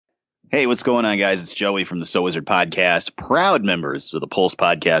Hey, what's going on, guys? It's Joey from the So Wizard Podcast, proud members of the Pulse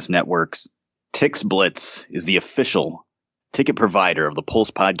Podcast Networks. TixBlitz is the official ticket provider of the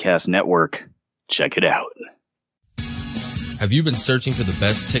Pulse Podcast Network. Check it out. Have you been searching for the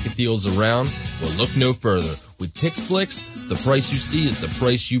best ticket deals around? Well, look no further. With TixBlitz, the price you see is the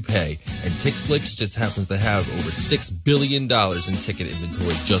price you pay. And TixBlitz just happens to have over $6 billion in ticket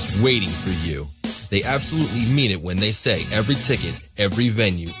inventory just waiting for you. They absolutely mean it when they say every ticket, every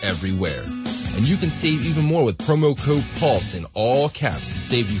venue, everywhere. And you can save even more with promo code PULSE in all caps to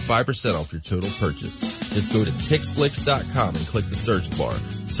save you 5% off your total purchase. Just go to TixBlitz.com and click the search bar.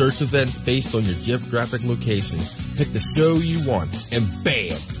 Search events based on your geographic location. Pick the show you want, and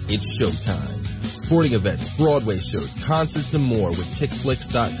bam, it's showtime. Sporting events, Broadway shows, concerts, and more with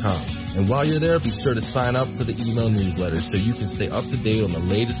TixBlitz.com. And while you're there, be sure to sign up to the email newsletter so you can stay up to date on the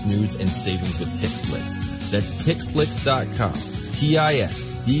latest news and savings with TixBlitz. That's TixBlitz.com.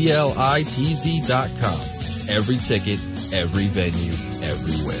 TixBlitz.com. Every ticket, every venue,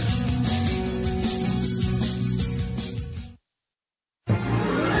 everywhere.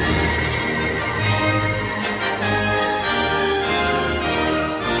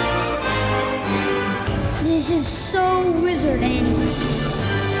 This is So Wizard, Annie.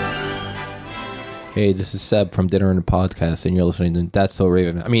 Hey, this is Seb from Dinner and a Podcast, and you're listening to That's So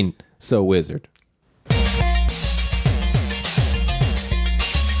Raven. So Wizard.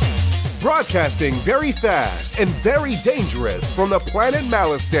 Broadcasting very fast and very dangerous from the planet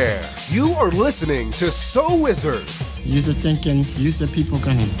Malastare. You are listening to So Wizard. You're thinking people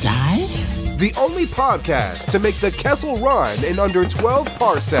gonna die? The only podcast to make the Kessel run in under 12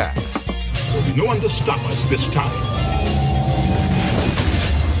 parsecs. There'll be no one to stop us this time.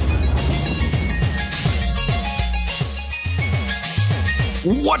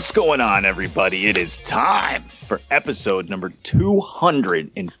 What's going on, everybody? It is time for episode number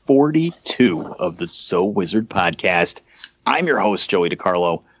 242 of the So Wizard Podcast. I'm your host, Joey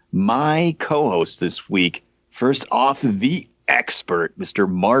DiCarlo. My co-host this week, first off, the expert, Mr.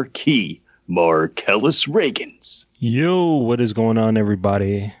 Marquis Marcellus Reagans. Yo, what is going on,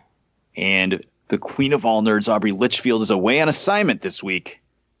 everybody? And the queen of all nerds, Aubrey Litchfield, is away on assignment this week.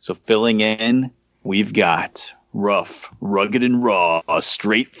 So filling in, we've got rough, rugged, and raw,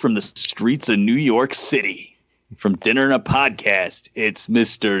 straight from the streets of New York City. From Dinner and a Podcast, it's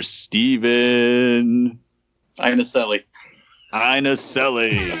Mr. Steven Inacelli.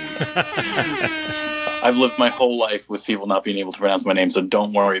 I've lived my whole life with people not being able to pronounce my name, so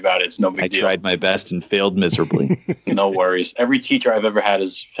don't worry about it. It's no big deal. I tried my best and failed miserably. No worries. Every teacher I've ever had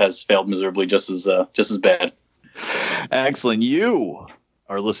has failed miserably just as bad. Excellent. You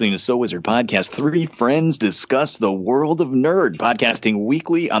are listening to So Wizard Podcast. Three friends discuss the world of nerd, podcasting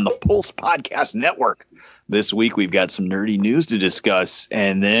weekly on the Pulse Podcast Network. This week, we've got some nerdy news to discuss,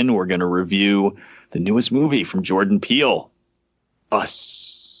 and then we're going to review the newest movie from Jordan Peele,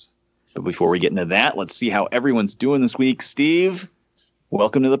 Us. But before we get into that, let's see how everyone's doing this week. Steve,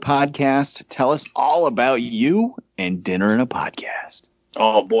 welcome to the podcast. Tell us all about you and Dinner and a Podcast.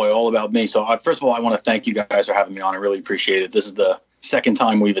 Oh, boy, all about me. So, first of all, I want to thank you guys for having me on. I really appreciate it. This is the second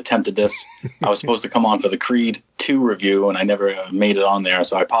time we've attempted this. I was supposed to come on for the Creed 2 review, and I never made it on there,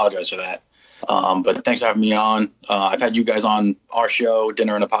 so I apologize for that. But thanks for having me on. I've had you guys on our show,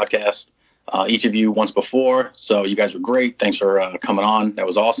 Dinner and a Podcast, each of you once before, so you guys were great. Thanks for coming on. That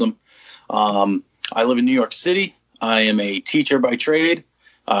was awesome. I live in New York City. I am a teacher by trade.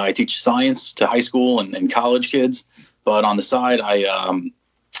 I teach science to high school and college kids, but on the side, I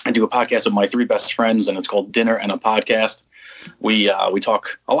do a podcast with my three best friends, and it's called Dinner and a Podcast. We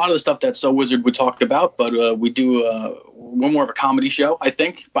talk a lot of the stuff that So Wizard would talk about, but we're more of a comedy show, I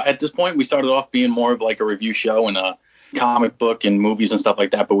think. But at this point, we started off being more of like a review show and a comic book and movies and stuff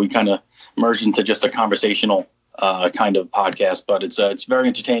like that. But we kind of merged into just a conversational kind of podcast. But it's very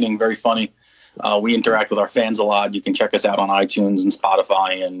entertaining, very funny. We interact with our fans a lot. You can check us out on iTunes and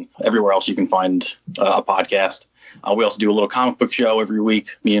Spotify and everywhere else you can find a podcast. We also do a little comic book show every week.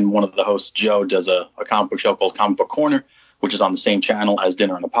 Me and one of the hosts, Joe, does a comic book show called Comic Book Corner, which is on the same channel as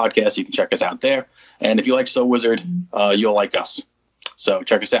Dinner and a Podcast. You can check us out there. And if you like So Wizard, you'll like us. So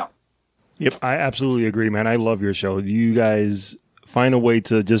check us out. Yep, I absolutely agree, man. I love your show. You guys find a way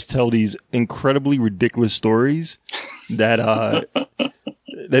to just tell these incredibly ridiculous stories that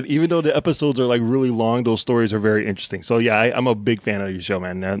that even though the episodes are like really long, those stories are very interesting. So yeah, I'm a big fan of your show,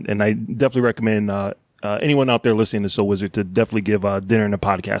 man. And I definitely recommend anyone out there listening to So Wizard to definitely give Dinner and a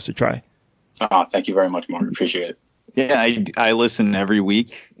Podcast a try. Thank you very much, Mark. Appreciate it. Yeah, I listen every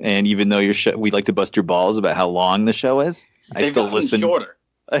week, and even though your show, we like to bust your balls about how long the show is, I still listen. Shorter.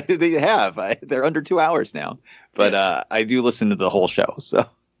 They have. They're under 2 hours now, but I do listen to the whole show. So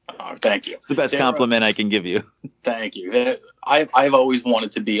Oh, thank you. It's the best compliment I can give you. Thank you. I've always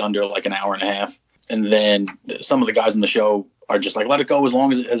wanted to be under like an hour and a half. And then some of the guys in the show are just like, let it go as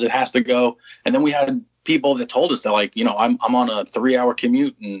long as it has to go. And then we had people that told us that, like, you know, I'm on a 3-hour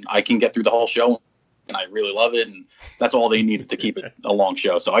commute and I can get through the whole show and I really love it. And that's all they needed to keep it a long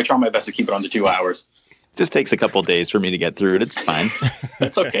show. So I try my best to keep it under 2 hours. Just takes a couple days for me to get through it. It's fine.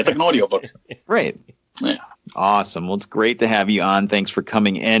 It's okay. It's like an audiobook. Right. Yeah. Awesome. Well, it's great to have you on. Thanks for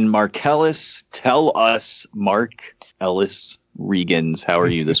coming in. Mark Ellis, tell us, Mark Ellis Regans, how are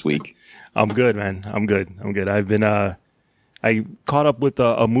you this week? I'm good, man. I'm good. I've been I caught up with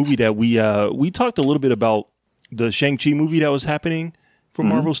a movie that we talked a little bit about, the Shang-Chi movie that was happening for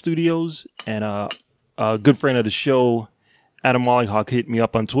Marvel Studios, and a good friend of the show, Adam Mollyhawk, hit me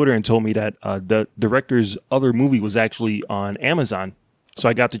up on Twitter and told me that the director's other movie was actually on Amazon. So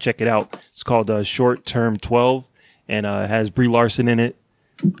I got to check it out. It's called Short Term 12, and it has Brie Larson in it,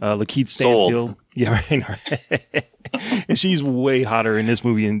 Lakeith Stanfield. Sold. Yeah, right. And she's way hotter in this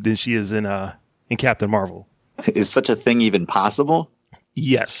movie than she is in Captain Marvel. Is such a thing even possible?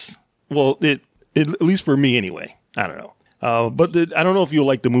 Yes. Well, it at least for me anyway. I don't know. But I don't know if you'll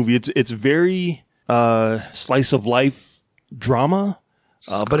like the movie. It's very slice of life drama.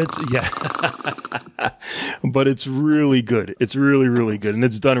 But it's really good. It's really, really good. And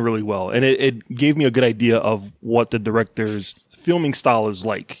it's done really well. And it gave me a good idea of what the director's filming style is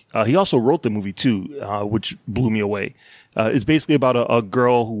like. He also wrote the movie too, which blew me away. It's basically about a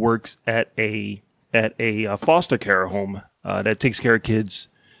girl who works at a foster care home that takes care of kids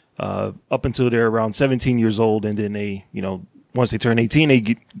up until they're around 17 years old. And then once they turn 18,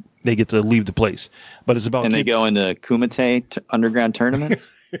 they get to leave the place. But it's about and kids. They go into Kumite underground tournaments.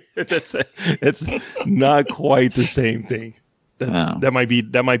 It's not quite the same thing. That might be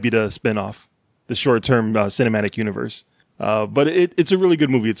the spinoff, the short term cinematic universe. But it's a really good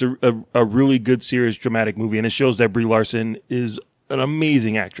movie. It's a really good, serious, dramatic movie, and it shows that Brie Larson is an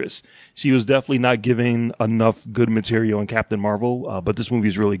amazing actress. She was definitely not given enough good material in Captain Marvel, but this movie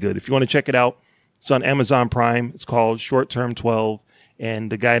is really good. If you want to check it out, it's on Amazon Prime. It's called Short Term 12.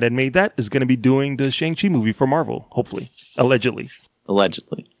 And the guy that made that is going to be doing the Shang-Chi movie for Marvel, hopefully. Allegedly.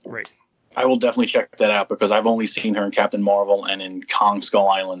 Right. I will definitely check that out because I've only seen her in Captain Marvel and in Kong Skull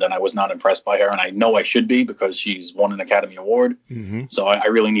Island, and I was not impressed by her. And I know I should be because she's won an Academy Award. Mm-hmm. So I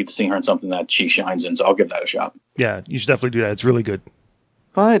really need to see her in something that she shines in. So I'll give that a shot. Yeah, you should definitely do that. It's really good.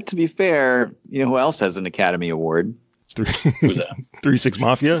 But to be fair, you know who else has an Academy Award? Who's that? 3-6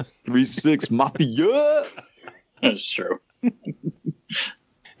 Mafia? 3-6 Mafia. That's true.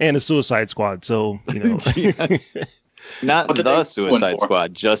 And the Suicide Squad. So, Not the Suicide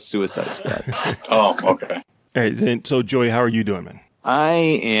Squad, just Suicide Squad. Oh, okay. All right. Then, so, Joey, how are you doing, man? I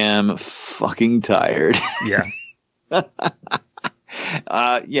am fucking tired. Yeah.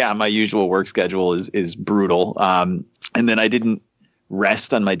 My usual work schedule is brutal. And then I didn't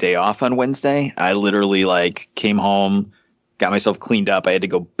rest on my day off on Wednesday. I literally came home, got myself cleaned up. I had to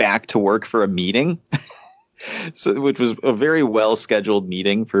go back to work for a meeting. Which was a very well scheduled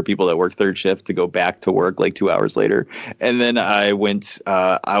meeting for people that work third shift to go back to work 2 hours later. And then I went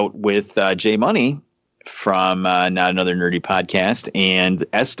out with Jay Money from Not Another Nerdy Podcast and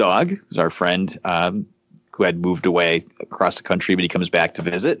S-Dog, who's our friend who had moved away across the country, but he comes back to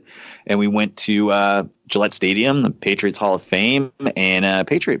visit. And we went to Gillette Stadium, the Patriots Hall of Fame, and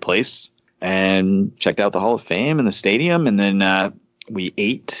Patriot Place, and checked out the Hall of Fame and the stadium. And then we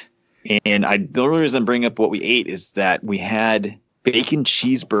ate. And the only reason I bring up what we ate is that we had bacon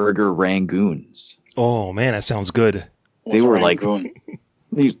cheeseburger rangoons. Oh, man, that sounds good. They were like crab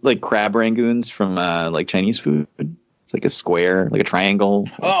rangoons from Chinese food. It's like a square, like a triangle.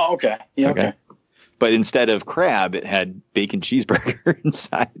 Oh, okay. Yeah, okay. But instead of crab, it had bacon cheeseburger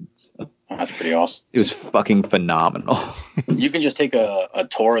inside. So that's pretty awesome. It was fucking phenomenal. You can just take a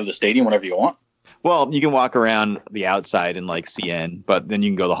tour of the stadium whenever you want. Well, you can walk around the outside and see in, but then you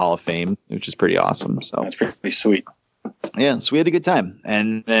can go to the Hall of Fame, which is pretty awesome. So that's pretty sweet. Yeah, so we had a good time.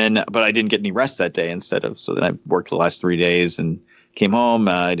 And then, but I didn't get any rest that day so then I worked the last 3 days and came home.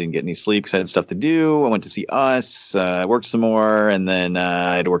 I didn't get any sleep because I had stuff to do. I went to see Us, worked some more, and then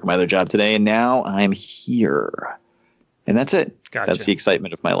I had to work at my other job today. And now I'm here. And that's it. Gotcha. That's the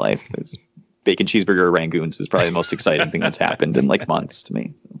excitement of my life. Is bacon cheeseburger rangoons is probably the most exciting thing that's happened in months to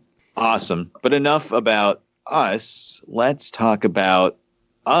me. So. Awesome. But enough about us. Let's talk about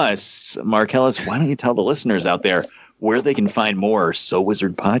us. Mark Ellis, why don't you tell the listeners out there where they can find more So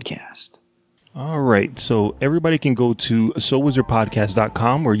Wizard podcast? All right. So everybody can go to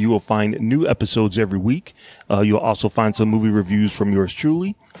SoWizardPodcast.com where you will find new episodes every week. You'll also find some movie reviews from yours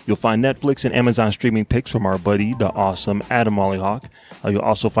truly. You'll find Netflix and Amazon streaming picks from our buddy, the awesome Adam Mollyhawk. You'll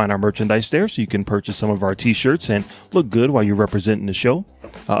also find our merchandise there so you can purchase some of our t-shirts and look good while you're representing the show.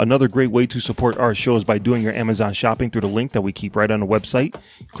 Another great way to support our show is by doing your Amazon shopping through the link that we keep right on the website.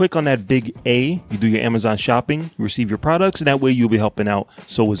 Click on that big A, you do your Amazon shopping, you receive your products, and that way you'll be helping out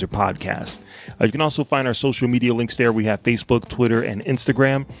So Wizard Podcast. You can also find our social media links there. We have Facebook, Twitter, and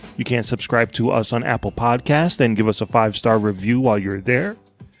Instagram. You can subscribe to us on Apple Podcasts and give us a 5-star review while you're there.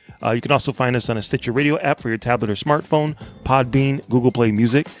 You can also find us on a Stitcher Radio app for your tablet or smartphone, Podbean, Google Play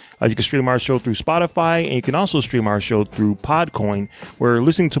Music. You can stream our show through Spotify, and you can also stream our show through Podcoin, where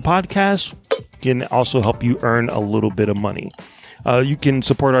listening to podcasts can also help you earn a little bit of money. You can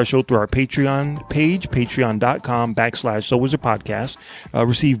support our show through our Patreon page, patreon.com/SoWizardPodcast.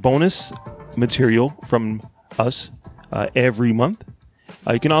 Receive bonus material from us every month.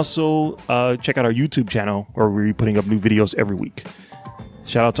 You can also check out our YouTube channel, where we're putting up new videos every week.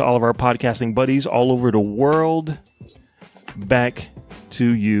 Shout out to all of our podcasting buddies all over the world. Back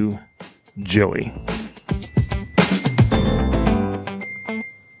to you, Joey.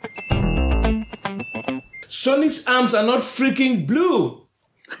 Sonic's arms are not freaking blue.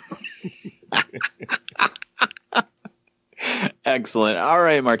 Excellent. All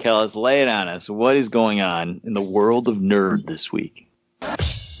right, Marcellus, lay it on us. What is going on in the world of nerd this week?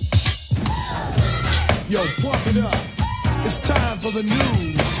 Yo, pump it up. It's time for the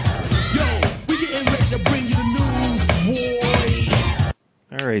news. Yo, we getting ready to bring you the news,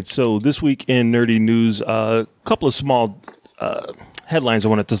 boy. All right, so this week in Nerdy News, a couple of small headlines I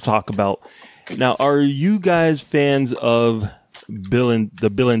wanted to talk about. Now, are you guys fans of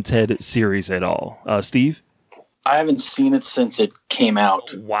the Bill and Ted series at all? Steve? I haven't seen it since it came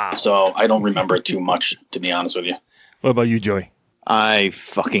out. Wow. So I don't remember it too much, to be honest with you. What about you, Joey? I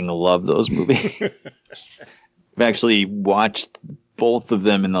fucking love those movies. I've actually watched both of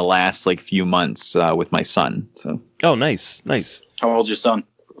them in the last few months with my son. So. Oh, nice. How old's your son?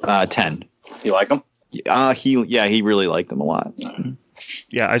 10. Do you like them? He really liked them a lot.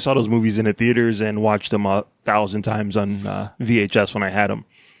 Yeah, I saw those movies in the theaters and watched them 1,000 times on VHS when I had them.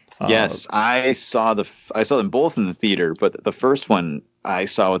 Yes, I saw them both in the theater, but the first one I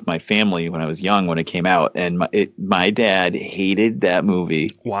saw with my family when I was young when it came out, and my dad hated that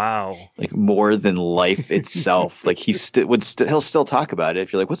movie. Wow, more than life itself. He'll still talk about it.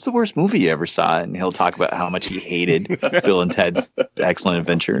 If you're like, "What's the worst movie you ever saw?" and he'll talk about how much he hated Bill and Ted's Excellent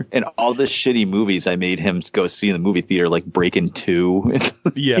Adventure and all the shitty movies I made him go see in the movie theater, like Breakin' 2.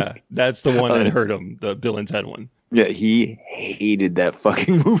 Yeah, that's the one that hurt him, the Bill and Ted one. Yeah, he hated that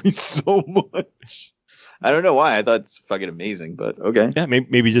fucking movie so much. I don't know why. I thought it's fucking amazing, but okay. Yeah,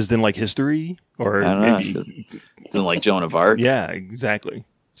 maybe just didn't like history, or I don't know. Doesn't like Joan of Arc. Yeah, exactly.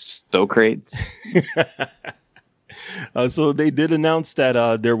 Socrates. So they did announce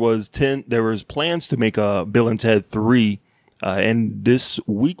that there was plans to make a Bill and Ted 3, and this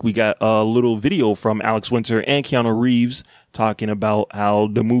week we got a little video from Alex Winter and Keanu Reeves talking about how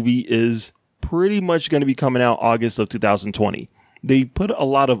the movie is pretty much going to be coming out August of 2020. They put a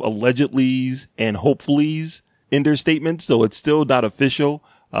lot of allegedlys and hopefullys in their statements, so it's still not official.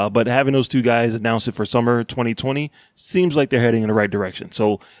 But having those two guys announce it for summer 2020 seems like they're heading in the right direction.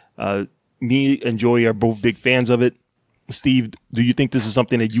 So me and Joey are both big fans of it. Steve, do you think this is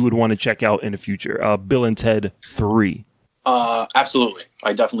something that you would want to check out in the future? Bill and Ted 3. Absolutely.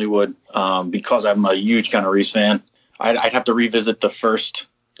 I definitely would. Because I'm a huge Keanu Reeves fan. I'd have to revisit the first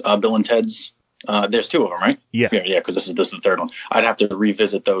Bill and Ted's. There's two of them, right? Yeah, because this is the third one. I'd have to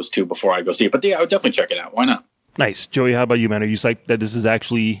revisit those two before I go see it. But yeah, I would definitely check it out. Why not? Nice. Joey, how about you, man? Are you psyched that this is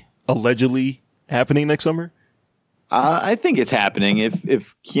actually allegedly happening next summer? I think it's happening. If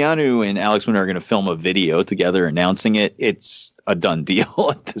Keanu and Alex Winter are going to film a video together announcing it, it's a done deal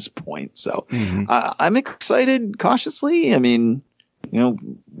at this point. So I'm excited cautiously. I mean,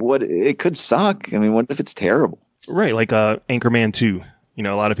 what it could suck. I mean, what if it's terrible? Right, like Anchorman 2.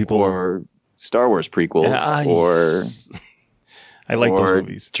 A lot of people or Star Wars prequels or I like those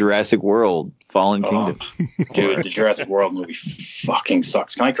movies. Jurassic World, Fallen Kingdom. Dude, the Jurassic World movie fucking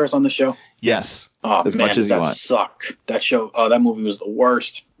sucks. Can I curse on this show? Yes. Oh, as man, much as that you want. Suck. That show, that movie was the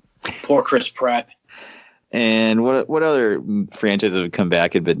worst. Poor Chris Pratt. And what other franchises have come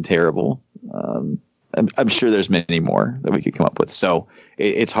back and been terrible? I'm sure there's many more that we could come up with. So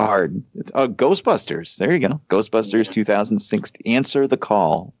it's hard. It's Ghostbusters. There you go. Ghostbusters 2006. Answer the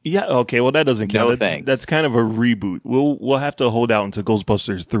Call. Yeah. Okay. Well, that doesn't count. No thanks. That's kind of a reboot. We'll have to hold out until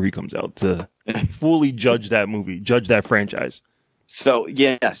Ghostbusters 3 comes out to fully judge that movie, judge that franchise. So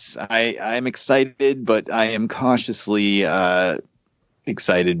yes, I'm excited, but I am cautiously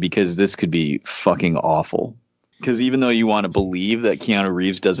excited because this could be fucking awful. Because even though you want to believe that Keanu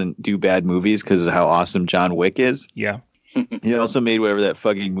Reeves doesn't do bad movies because of how awesome John Wick is, Yeah. he also made whatever that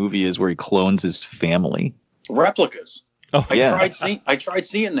fucking movie is where he clones his family. Replicas. Oh, yeah. I tried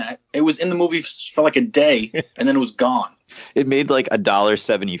seeing that. It was in the movie for like a day, and then it was gone. It made like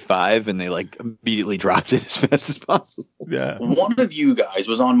 $1.75, and they like immediately dropped it as fast as possible. Yeah. One of you guys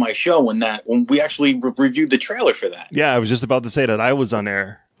was on my show when we actually reviewed the trailer for that. Yeah, I was just about to say that I was on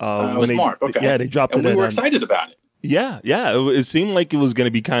there. It was Mark. Okay. Yeah, they dropped and it. We were on, excited about it. Yeah. It seemed like it was going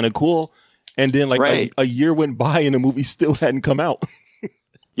to be kind of cool. And then like Right. a year went by and the movie still hadn't come out.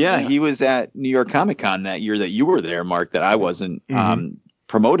 Yeah, he was at New York Comic Con that year that you were there, Mark, that I wasn't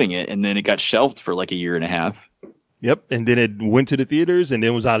promoting it. And then it got shelved for like a year and a half. Yep. And then it went to the theaters and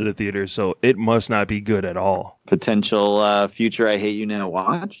then was out of the theaters. So it must not be good at all. Potential future I Hate You Now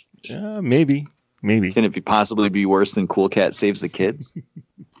watch. Maybe. Can it possibly be worse than Cool Cat Saves the Kids?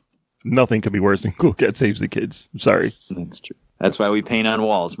 Nothing could be worse than Cool Cat Saves the Kids. I'm sorry. That's true. That's why we paint on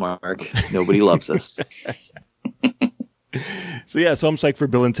walls, Mark. Nobody loves us. So I'm psyched for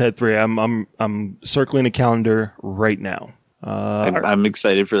Bill and Ted 3. I'm circling the calendar right now. I'm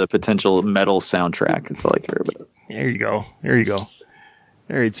excited for the potential metal soundtrack. That's all I care about. There you go. All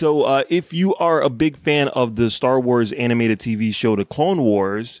right. So if you are a big fan of the Star Wars animated TV show, The Clone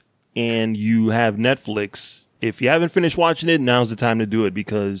Wars, and you have Netflix, if you haven't finished watching it, now's the time to do it,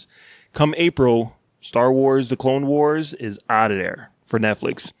 because come April, Star Wars, The Clone Wars is out of there for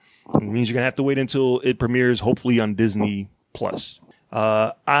Netflix. It means you're going to have to wait until it premieres, hopefully on Disney Plus.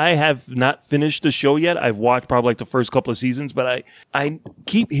 I have not finished the show yet. I've watched probably like the first couple of seasons, but I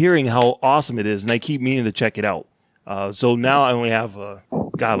keep hearing how awesome it is, and I keep meaning to check it out. So now I only have,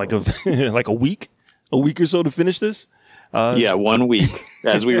 like a week or so to finish this. 1 week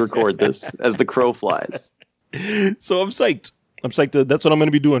as we record this, as the crow flies. So I'm psyched. That's what I'm going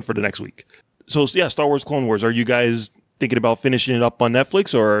to be doing for the next week. So yeah, Star Wars Clone Wars. Are you guys thinking about finishing it up on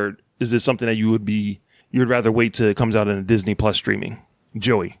Netflix, or is this something that you'd rather wait till it comes out in Disney Plus streaming?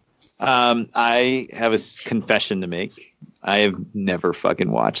 Joey. I have a confession to make. I have never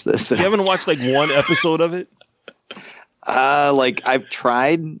fucking watched this. You haven't watched like one episode of it? Like I've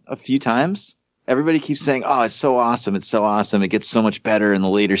tried a few times. Everybody keeps saying, "Oh, it's so awesome! It's so awesome! It gets so much better in the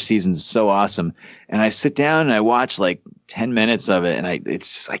later seasons. It's so awesome!" And I sit down and I watch like 10 minutes of it, and I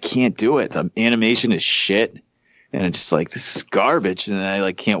can't do it. The animation is shit, and it's just like, this is garbage, and I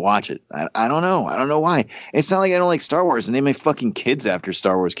like can't watch it. I don't know. I don't know why. It's not like I don't like Star Wars and name my fucking kids after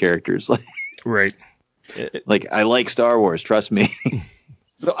Star Wars characters. Like, right? Like I like Star Wars. Trust me.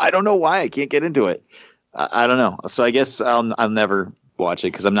 So I don't know why I can't get into it. I don't know. So I guess I'll never watch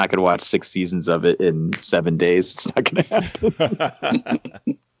it because I'm not going to watch 6 seasons of it in 7 days. It's not going to happen.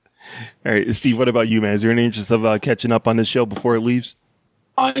 All right, Steve, what about you, man? Is there any interest of catching up on this show before it leaves?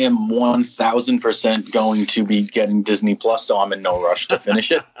 I am 1,000% going to be getting Disney Plus, so I'm in no rush to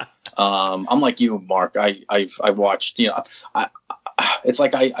finish it. I'm like you, Mark. I've watched, it's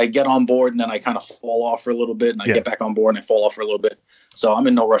like I get on board and then I kind of fall off for a little bit, and I get back on board and I fall off for a little bit. So I'm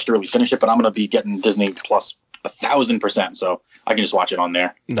in no rush to really finish it, but I'm going to be getting Disney Plus 1,000%, so I can just watch it on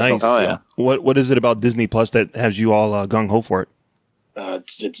there. Nice. Oh yeah. What is it about Disney Plus that has you all gung ho for it?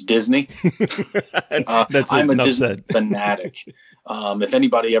 It's Disney. That's I'm a enough Disney said. fanatic. If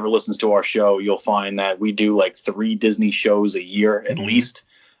anybody ever listens to our show, you'll find that we do like 3 Disney shows a year at least.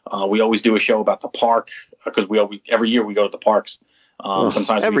 We always do a show about the park because every year we go to the parks.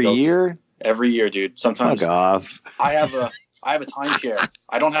 Sometimes every year, dude. Sometimes fuck off. I have a timeshare.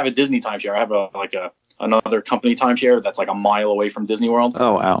 I don't have a Disney timeshare. I have another company timeshare that's like a mile away from Disney World.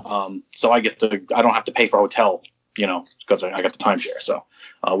 Oh wow. So I don't have to pay for a hotel, because I got the timeshare. So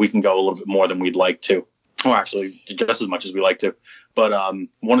we can go a little bit more than we'd like to. Or actually just as much as we like to. But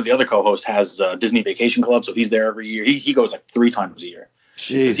one of the other co-hosts has Disney Vacation Club, so he's there every year. He goes like 3 times a year.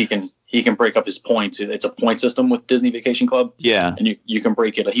 Jeez. He can break up his points. It's a point system with Disney Vacation Club. Yeah. And you can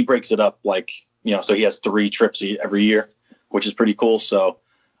break it. He breaks it up like, so he has 3 trips every year, which is pretty cool. So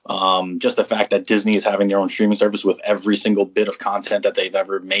just the fact that Disney is having their own streaming service with every single bit of content that they've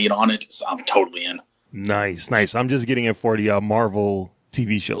ever made on it, I'm totally in. Nice. I'm just getting it for the Marvel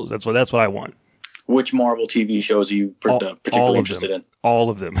TV shows. That's what I want. Which Marvel TV shows are you particularly interested in? All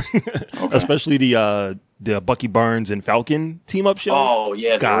of them. Okay. Especially the Bucky Barnes and Falcon team up show. Oh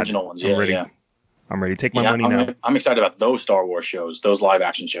yeah, the original ones. Yeah, I'm ready. Take my money now. I'm excited about those Star Wars shows, those live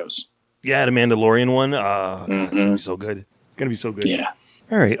action shows. Yeah, the Mandalorian one. It's gonna be so good. It's gonna be so good. Yeah.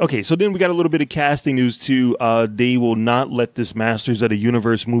 All right. Okay. So then we got a little bit of casting news too. They will not let this Masters of the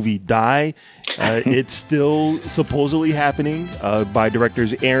Universe movie die. It's still supposedly happening by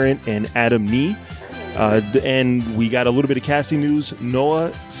directors Aaron and Adam Nee. And we got a little bit of casting news.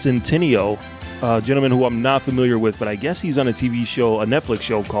 Noah Centineo, a gentleman who I'm not familiar with, but I guess he's on a TV show, a Netflix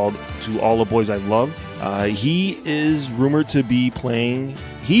show called To All the Boys I Loved. He is rumored to be playing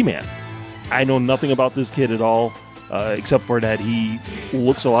He-Man. I know nothing about this kid at all. Except for that he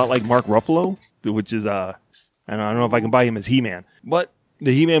looks a lot like Mark Ruffalo, which is, I don't know if I can buy him as He-Man. But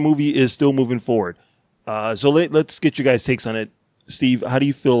the He-Man movie is still moving forward. So let's get you guys' takes on it. Steve, how do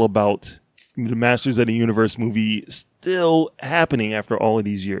you feel about the Masters of the Universe movie still happening after all of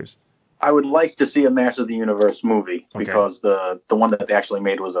these years? I would like to see a Masters of the Universe movie because the one that they actually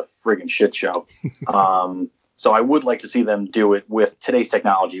made was a friggin' shit show. So I would like to see them do it with today's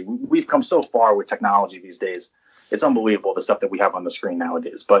technology. We've come so far with technology these days. It's unbelievable the stuff that we have on the screen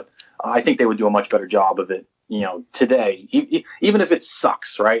nowadays. But I think they would do a much better job of it, today. Even if it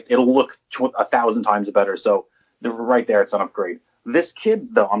sucks, right? It'll look 1,000 times better. So right there, it's an upgrade. This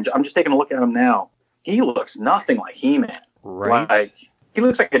kid, though, I'm just taking a look at him now. He looks nothing like He-Man. Right. Like, he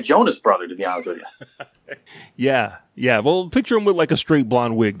looks like a Jonas brother, to be honest with you. Yeah. Well, picture him with like a straight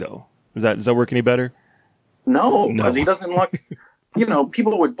blonde wig, though. Does that work any better? No, because he doesn't look...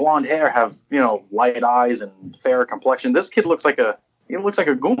 people with blonde hair have, light eyes and fair complexion. This kid looks like a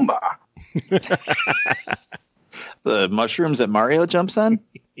Goomba. The mushrooms that Mario jumps on?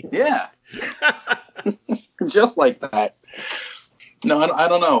 Yeah. Just like that. No, I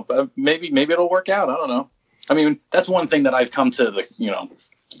don't know. Maybe it'll work out. I don't know. I mean, that's one thing that I've come to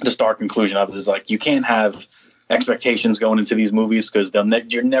the stark conclusion of is like, you can't have expectations going into these movies because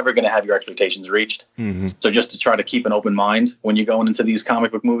you're never going to have your expectations reached. Mm-hmm. So just to try to keep an open mind when you're going into these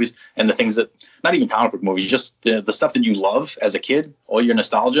comic book movies and the things that, not even comic book movies, just the stuff that you love as a kid, all your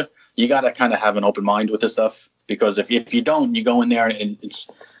nostalgia, you got to kind of have an open mind with this stuff because if you don't, you go in there and it's,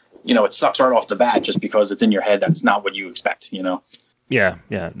 it sucks right off the bat just because it's in your head. That's not what you expect, Yeah.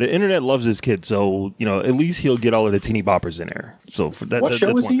 The internet loves this kid, so at least he'll get all of the teeny boppers in there. So for that, what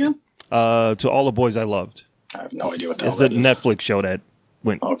show was he in? To All the Boys I Loved. I have no idea what the hell that is. It's a Netflix show that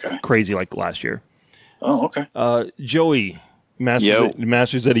went crazy like last year. Oh, okay. Joey,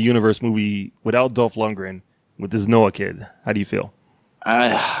 Masters of the Universe movie without Dolph Lundgren with this Noah kid. How do you feel? I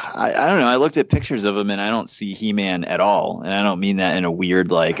don't know. I looked at pictures of him and I don't see He-Man at all. And I don't mean that in a weird,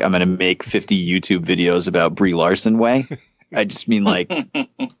 like, I'm going to make 50 YouTube videos about Brie Larson way. I just mean like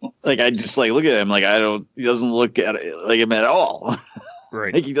I just like look at him like he doesn't look at it like him at all.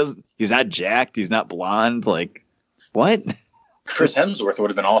 Right. Like he's not jacked. He's not blonde. Like what? Chris Hemsworth would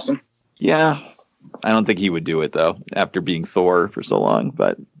have been awesome. Yeah. I don't think he would do it though after being Thor for so long,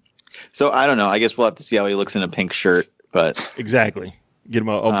 but so I don't know. I guess we'll have to see how he looks in a pink shirt, but exactly. Get him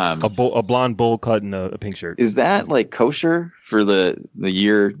a blonde bowl cut and a pink shirt. Is that like kosher for the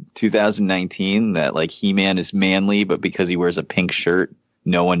year 2019 that like He-Man is manly, but because he wears a pink shirt,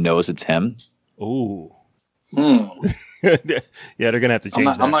 no one knows it's him? Ooh. Yeah, they're gonna have to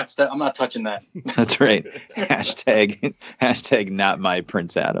change that. I'm not touching that. That's right. Hashtag not my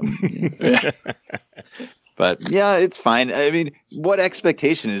Prince Adam. But yeah, it's fine. I mean, what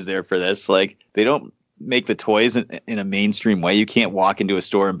expectation is there for this? Like, they don't make the toys in a mainstream way. You can't walk into a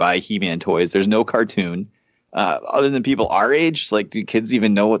store and buy He-Man toys. There's no cartoon. Other than people our age, like, do kids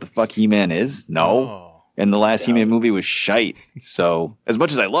even know what the fuck He-Man is? No. Oh. And the last He-Man movie was shite. So as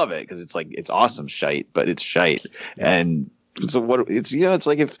much as I love it, because it's awesome shite, but it's shite. Yeah. And so what it's it's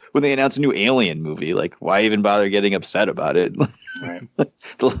like when they announce a new Alien movie, like why even bother getting upset about it? Right.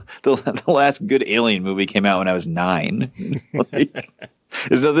 the last good Alien movie came out when I was 9. Like,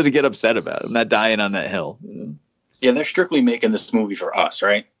 there's nothing to get upset about. I'm not dying on that hill. Yeah, they're strictly making this movie for us,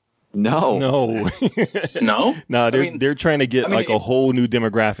 right? No. No, they're trying to get a whole new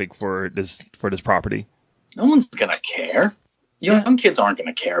demographic for this property. No one's gonna care. Young kids aren't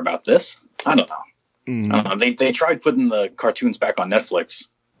gonna care about this. I don't know. Mm-hmm. I don't know. They tried putting the cartoons back on Netflix.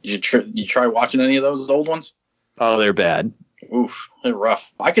 You try watching any of those old ones? Oh, they're bad. Oof, they're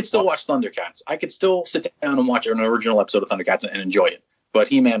rough. I could still watch Thundercats. I could still sit down and watch an original episode of Thundercats and enjoy it. But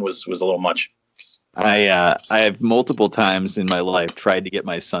He-Man was a little much. I have multiple times in my life tried to get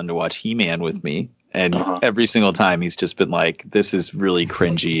my son to watch He-Man with me. And every single time he's just been like, this is really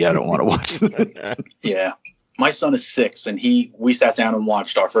cringy. I don't want to watch this. Yeah. My son is 6 and we sat down and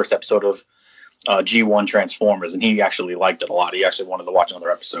watched our first episode of G1 Transformers and he actually liked it a lot. He actually wanted to watch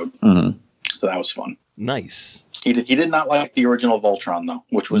another episode. Mm-hmm. So that was fun. Nice. He did not like the original Voltron though,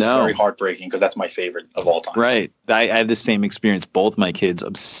 which was very heartbreaking because that's my favorite of all time. Right. I had the same experience. Both my kids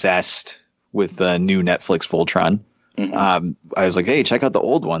obsessed with the new Netflix Voltron. I was like, hey, check out the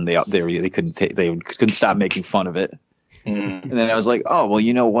old one. They couldn't stop making fun of it. And then I was like, oh, well,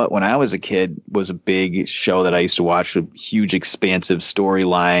 you know what? When I was a kid, was a big show that I used to watch, a huge, expansive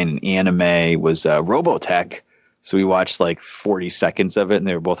storyline anime was Robotech. So we watched like 40 seconds of it, and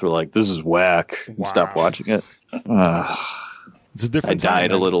they were like, this is whack, and stopped watching it. It's a different I died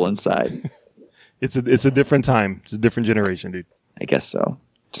time, a little inside. It's a different time. It's a different generation, dude. I guess so.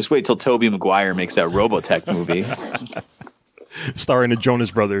 Just wait till Tobey Maguire makes that Robotech movie. Starring the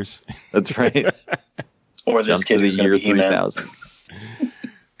Jonas Brothers. That's right. Or this Jump kid to the who's going year to be He-Man. 3000.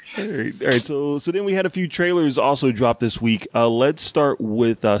 All right. So then we had a few trailers also dropped this week. Let's start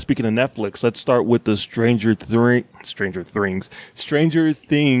with speaking of Netflix. Let's start with the Stranger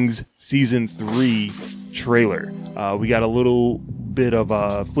Things season 3 trailer. We got a little bit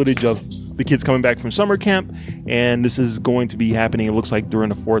of footage of the kids coming back from summer camp, and this is going to be happening. It looks like during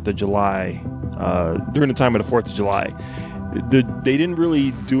the 4th of July, during the time of the 4th of July. They didn't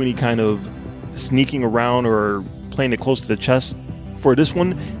really do any kind of sneaking around or playing it close to the chest. For this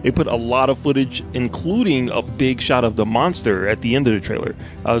one, they put a lot of footage, including a big shot of the monster at the end of the trailer.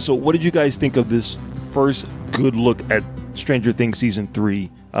 So what did you guys think of this first good look at Stranger Things Season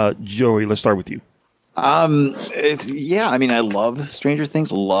 3? Joey, let's start with you. I mean, I love Stranger Things.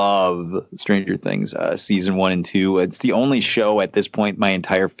 Season 1 and 2. It's the only show at this point my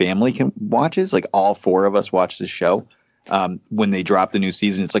entire family watches. Like, all 4 of us watch the show. When they drop the new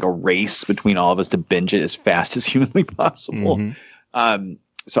season, it's like a race between all of us to binge it as fast as humanly possible.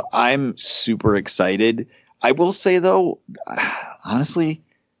 So I'm super excited. I will say, though, honestly,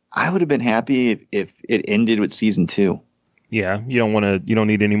 I would have been happy if it ended with season 2. Yeah, you don't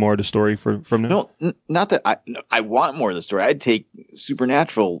need any more of the story from them. No, not that I want more of the story. I'd take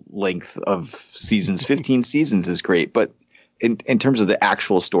Supernatural length of seasons. 15 seasons is great, but in terms of the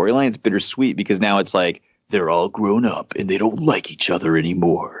actual storyline, it's bittersweet because now it's like they're all grown up and they don't like each other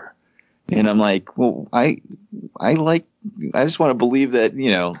anymore. And I'm like, well, I just want to believe that,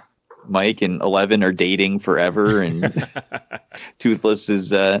 Mike and Eleven are dating forever, and Toothless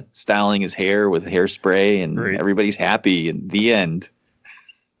is styling his hair with hairspray, and everybody's happy. In the end,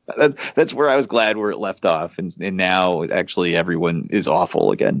 that's where I was glad where it left off, and now actually everyone is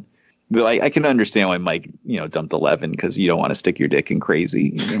awful again. But I can understand why Mike, dumped 11 because you don't want to stick your dick in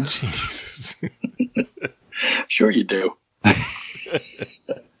crazy. Sure you do.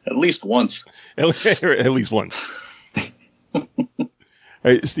 At least once. At least once.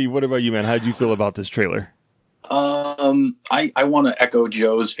 All right, Steve, what about you, man? How did you feel about this trailer? I want to echo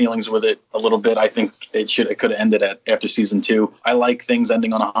Joe's feelings with it a little bit. I think it could have ended after season 2. I like things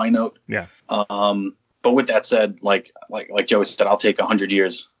ending on a high note. Yeah. But with that said, like Joe said, I'll take 100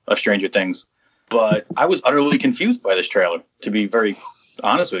 years of Stranger Things. But I was utterly confused by this trailer, to be very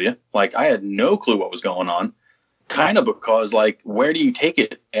honest with you. Like, I had no clue what was going on. Kind of because, like, where do you take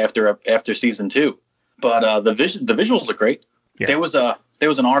it after season 2? But the visuals look great. Yeah. There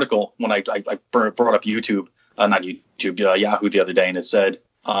was an article when I brought up Yahoo the other day, and it said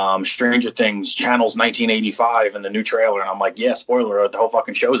Stranger Things channels 1985 in the new trailer, and I'm like, yeah, spoiler alert, the whole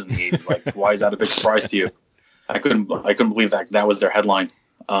fucking show's in the 80s. Like, why is that a big surprise to you? I couldn't believe that was their headline.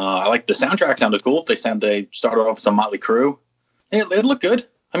 I like the soundtrack, sounded cool. They started off with some Motley Crue. It looked good.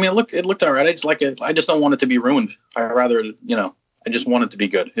 I mean, it looked all right. I just don't want it to be ruined. I rather, I just want it to be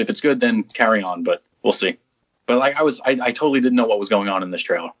good. If it's good, then carry on, but we'll see. But like I totally didn't know what was going on in this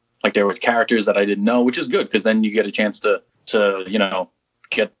trailer. Like, there were characters that I didn't know, which is good because then you get a chance to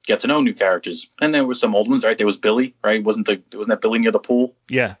get to know new characters. And there were some old ones, right? There was Billy, right? Wasn't that Billy near the pool?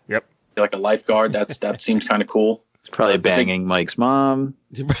 Yeah. Yep. Like a lifeguard. That seemed kind of cool. It's probably banging Mike's mom.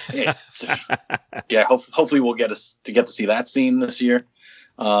 Yeah. Hopefully we'll get to see that scene this year.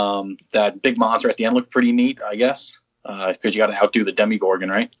 That big monster at the end looked pretty neat, I guess, because you got to outdo the Demogorgon,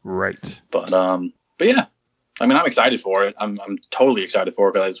 right? Right. But yeah, I mean, I'm excited for it. I'm totally excited for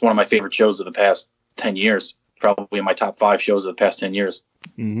it because it's one of my favorite shows of the past 10 years. Probably in my top 5 shows of the past 10 years.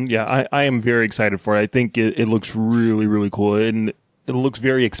 Mm-hmm. Yeah, I am very excited for it. I think it looks really, really cool, and it looks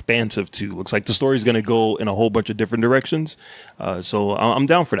very expansive too. Looks like the story's going to go in a whole bunch of different directions. So I'm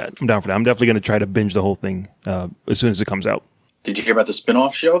down for that. I'm definitely going to try to binge the whole thing as soon as it comes out. Did you hear about the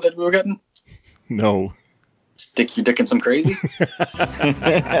spin-off show that we were getting? No. Stick your dick in some crazy?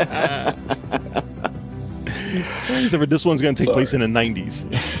 Except for this one's going to take place in the 90s.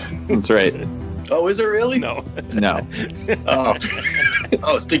 That's right. Oh, is it really? No. Oh,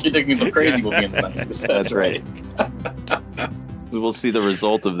 Stick Your Dick in Some Crazy will be in the 90s. That's right. We'll see the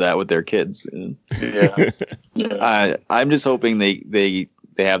result of that with their kids. Yeah. I'm just hoping they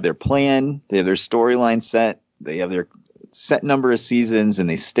have their plan, they have their storyline set, they have their set number of seasons, and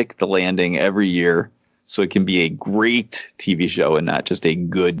they stick the landing every year so it can be a great TV show and not just a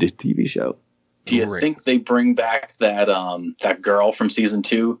good TV show. Do you think they bring back that that girl from season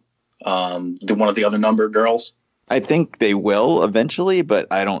 2, one of the other number girls? I think they will eventually, but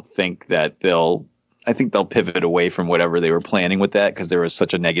I don't think that they'll. I think they'll pivot away from whatever they were planning with that because there was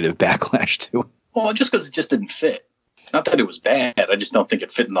such a negative backlash to it. Well, just because it just didn't fit. Not that it was bad. I just don't think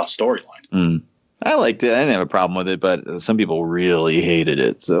it fit in the storyline. I liked it. I didn't have a problem with it, but some people really hated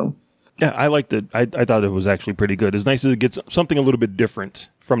it. So yeah, I liked it. I thought it was actually pretty good. It's nice to get something a little bit different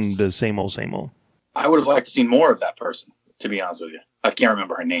from the same old, same old. I would have liked to see more of that person, to be honest with you. I can't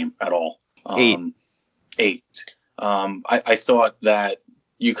remember her name at all. 8. I thought that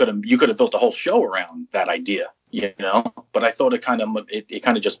you could have built a whole show around that idea, you know. But I thought it kind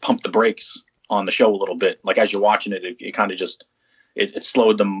of just pumped the brakes on the show a little bit. Like as you're watching it, it kind of just it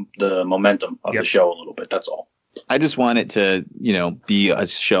slowed the momentum of the show a little bit. That's all. I just want it to, you know, be a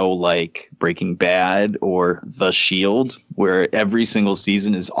show like Breaking Bad or The Shield, where every single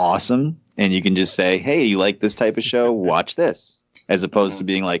season is awesome, and you can just say, "Hey, you like this type of show? Watch this." As opposed to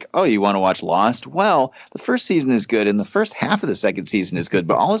being like, oh, you want to watch Lost? Well, the first season is good, and the first half of the second season is good,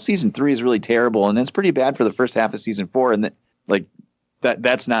 but all of season 3 is really terrible, and it's pretty bad for the first half of season 4. And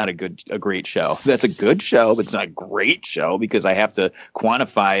that's not a great show. That's a good show, but it's not a great show because I have to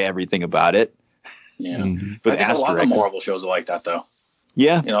quantify everything about it. Yeah, With I think asterisks. a lot of Marvel shows are like that, though.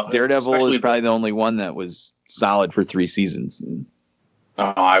 Yeah, you know, Daredevil is probably the only one that was solid for 3 seasons.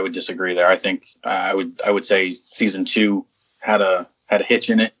 I would disagree there. I think I would say season 2 had a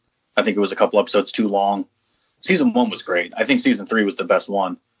hitch in it. I think it was a couple episodes too long. Season 1 was great. I think season 3 was the best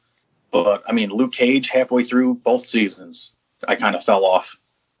one. But I mean, Luke Cage halfway through both seasons, I kind of fell off.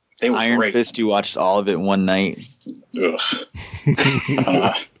 They were Iron great. Fist, you watched all of it one night. Ugh.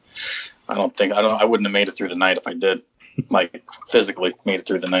 I wouldn't have made it through the night if I did. Like physically made it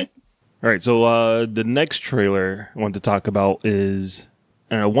through the night. All right, so the next trailer I want to talk about is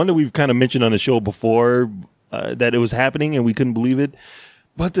one that we've kind of mentioned on the show before. That it was happening and we couldn't believe it.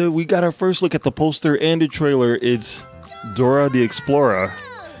 But we got our first look at the poster and the trailer. It's Dora the Explorer.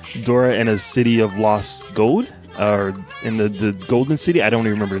 Dora and a City of Lost Gold. Or in the Golden City. I don't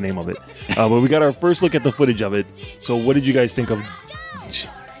even remember the name of it. But we got our first look at the footage of it. So what did you guys think of...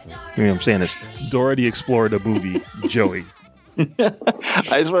 I'm saying this. Dora the Explorer, the movie. Joey.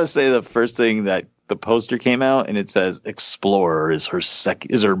 I just want to say the first thing that the poster came out and it says Explorer is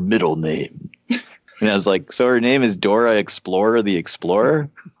her middle name. And I was like, so her name is Dora Explorer the Explorer?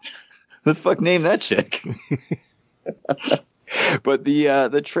 Who the fuck named that chick? But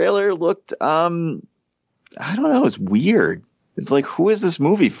the trailer looked, I don't know, it's weird. It's like, who is this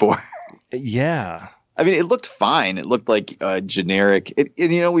movie for? Yeah. I mean, it looked fine. It looked like generic.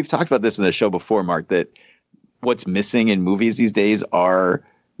 And, you know, we've talked about this in the show before, Mark, that what's missing in movies these days are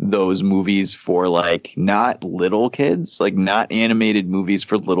those movies for like not little kids, like not animated movies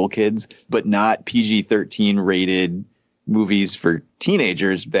for little kids, but not PG-13 rated movies for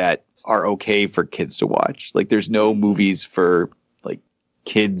teenagers that are okay for kids to watch. Like there's no movies for like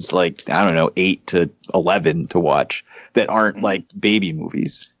kids, like, I don't know, 8 to 11 to watch that aren't like baby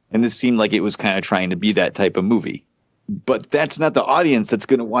movies. And this seemed like it was kind of trying to be that type of movie. But that's not the audience that's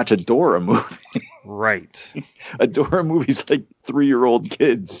going to watch a Dora movie. Right. A Dora movie's like 3-year-old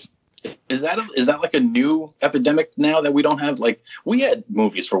kids. Is that like a new epidemic now that we don't have? Like we had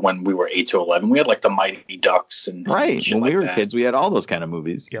movies for when we were 8 to 11. We had like the Mighty Ducks and right. Shit When we like were that. kids, we had all those kind of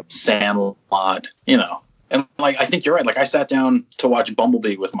movies. Yep. Sandlot, you know. And like I think you're right. Like I sat down to watch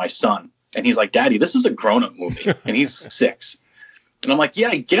Bumblebee with my son, and he's like, "Daddy, this is a grown-up movie," and he's 6. And I'm like, "Yeah,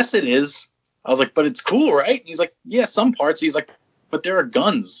 I guess it is." I was like, "But it's cool, right?" And he's like, "Yeah, some parts." He's like, "But there are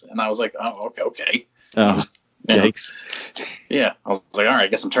guns," and I was like, "Oh, okay." Oh, yikes! Yeah, I was like, "All right, I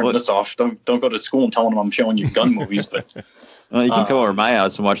guess I'm turning this off. Don't go to school and telling them I'm showing you gun movies." But well, you can come over to my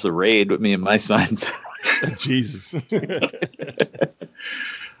house and watch The Raid with me and my sons. Jesus.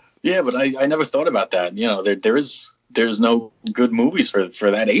 Yeah, but I never thought about that. You know, there's no good movies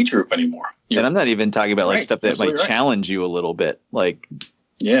for that age group anymore. And I'm not even talking about like Right, stuff that might absolutely right. challenge you a little bit. Like,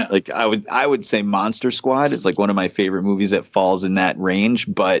 yeah, like I would say Monster Squad is like one of my favorite movies that falls in that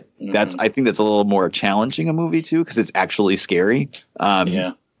range. But I think that's a little more challenging a movie too because it's actually scary.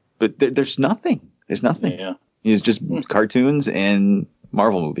 Yeah. But there's nothing. There's nothing. Yeah. It's just cartoons and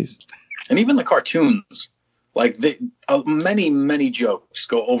Marvel movies. And even the cartoons, like many jokes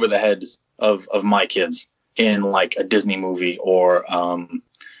go over the heads of my kids in like a Disney movie or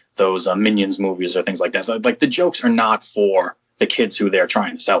those Minions movies or things like that. Like the jokes are not for the kids who they're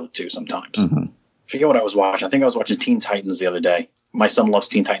trying to sell it to sometimes. Mm-hmm. I forget what I was watching. I think I was watching Teen Titans the other day. My son loves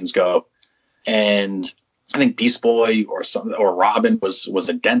Teen Titans Go. And I think Beast Boy or Robin was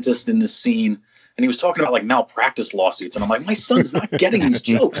a dentist in this scene. And he was talking about like malpractice lawsuits. And I'm like, my son's not getting these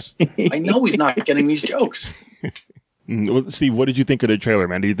jokes. I know he's not getting these jokes. Steve, what did you think of the trailer,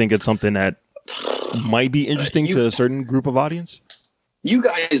 man? Do you think it's something that might be interesting to a certain group of audience? You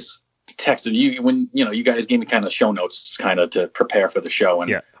guys texted you guys gave me kind of show notes kind of to prepare for the show.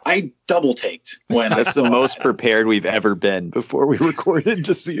 And I double taked when that's the most prepared we've ever been before we recorded,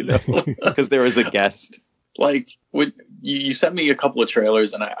 just so you know, because there was a guest. Like when you sent me a couple of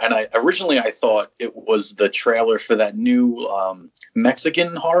trailers, and I originally I thought it was the trailer for that new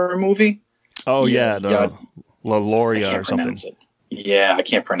Mexican horror movie. Oh La Loria or something. Yeah, I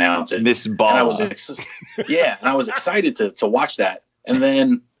can't pronounce it. Miss Ball. And I was excited to watch that, and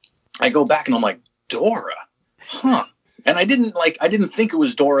then I go back and I'm like, Dora, huh? And I didn't think it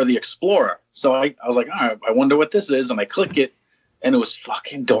was Dora the Explorer, so I was like, all right, I wonder what this is, and I click it, and it was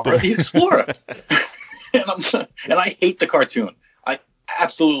fucking Dora the Explorer. And I hate the cartoon. I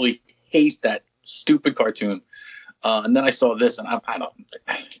absolutely hate that stupid cartoon. And then I saw this, and I don't.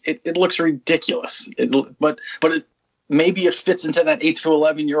 It looks ridiculous. But maybe it fits into that 8 to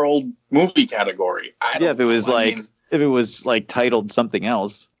 11-year-old movie category. If it was like titled something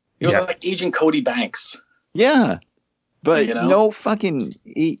else. It was like Agent Cody Banks. Yeah, but no fucking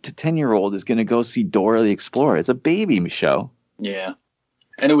 8 to 10-year-old is going to go see Dora the Explorer. It's a baby show. Yeah.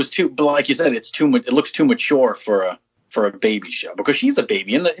 And it was but like you said, it's too much. It looks too mature for a baby show, because she's a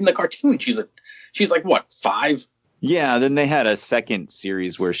baby in the cartoon. She's like what, 5? Yeah. Then they had a second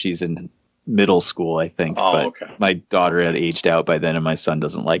series where she's in middle school, I think. Oh, okay. My daughter had aged out by then, and my son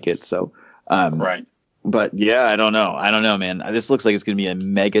doesn't like it. So, right. But yeah, I don't know, man. This looks like it's going to be a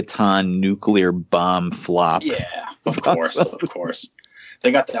megaton nuclear bomb flop. Yeah, of course.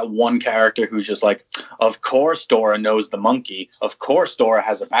 They got that one character who's just like, of course Dora knows the monkey. Of course Dora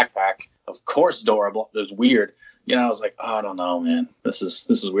has a backpack. Of course Dora is weird. I was like, oh, I don't know, man. This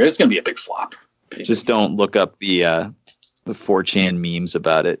is weird. It's going to be a big flop. Just don't look up the 4chan memes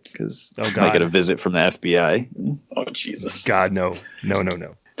about it, because I get a visit from the FBI. Oh, Jesus. God, no.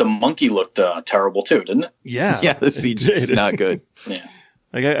 The monkey looked terrible too, didn't it? Yeah. Yeah, the CG is not good. Yeah.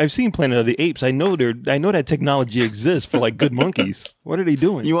 Like I've seen Planet of the Apes. I know that technology exists for like good monkeys. What are they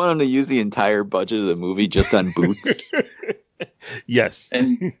doing? You want them to use the entire budget of the movie just on boots? Yes.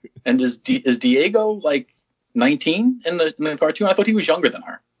 And is Diego like 19 in the cartoon? I thought he was younger than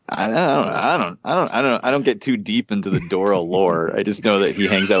her. I don't get too deep into the Dora lore. I just know that he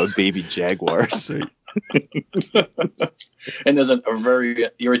hangs out with baby jaguars. And there's a very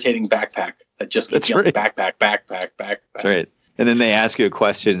irritating backpack that just keeps yelling, backpack. That's right. And then they ask you a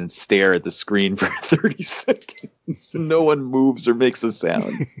question and stare at the screen for 30 seconds. And no one moves or makes a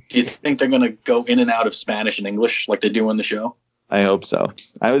sound. Do you think they're going to go in and out of Spanish and English like they do in the show? I hope so.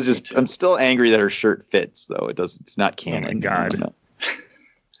 I'm still angry that her shirt fits, though. It's not canon. Oh my God.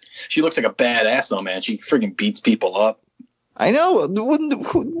 She looks like a badass, though, man. She freaking beats people up. I know.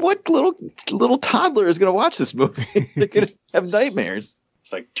 What little toddler is going to watch this movie? They're going to have nightmares.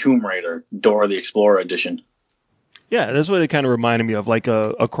 It's like Tomb Raider, Dora the Explorer edition. Yeah, that's what it kind of reminded me of, like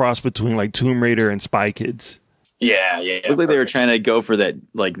a cross between like Tomb Raider and Spy Kids. Yeah. Looked like they were trying to go for that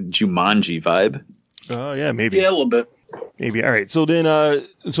like Jumanji vibe. Oh yeah, maybe. Yeah, a little bit. Maybe. All right. So then,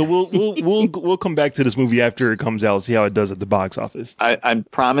 we'll come back to this movie after it comes out, see how it does at the box office. I'm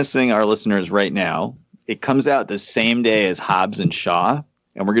promising our listeners right now, it comes out the same day as Hobbs and Shaw,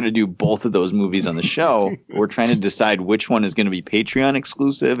 and we're going to do both of those movies on the show. We're trying to decide which one is going to be Patreon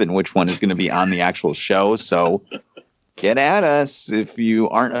exclusive and which one is going to be on the actual show. So get at us if you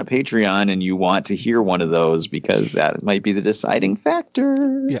aren't a Patreon and you want to hear one of those, because that might be the deciding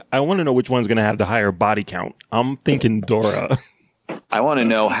factor. Yeah, I want to know which one's going to have the higher body count. I'm thinking Dora. I want to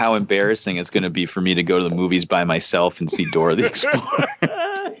know how embarrassing it's going to be for me to go to the movies by myself and see Dora the Explorer.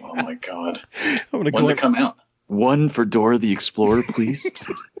 Oh my God. When's it come out? One for Dora the Explorer, please.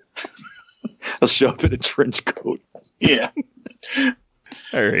 I'll show up in a trench coat. Yeah.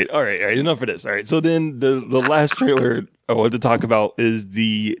 All right. Enough of this. All right. So then the last trailer I want to talk about is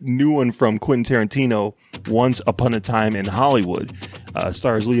the new one from Quentin Tarantino, Once Upon a Time in Hollywood.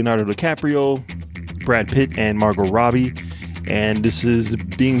 Stars Leonardo DiCaprio, Brad Pitt, and Margot Robbie. And this is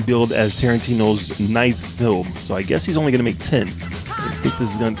being billed as Tarantino's 9th film. So I guess he's only going to make 10. I think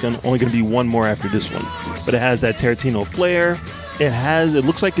this is only going to be one more after this one. But it has that Tarantino flair. It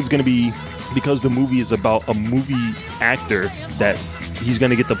looks like it's going to be, because the movie is about a movie actor, that he's going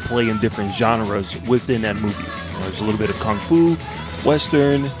to get to play in different genres within that movie. There's a little bit of kung fu,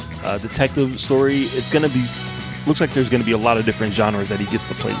 western, detective story. Looks like there's going to be a lot of different genres that he gets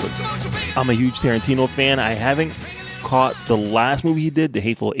to play with. I'm a huge Tarantino fan. I haven't caught the last movie he did, The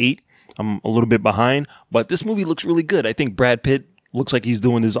Hateful Eight, I'm a little bit behind, but this movie looks really good. I think Brad Pitt looks like he's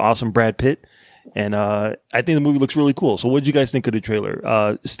doing his awesome Brad Pitt. And I think the movie looks really cool. So what did you guys think of the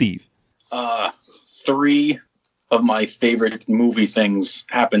trailer? Steve? 3 of my favorite movie things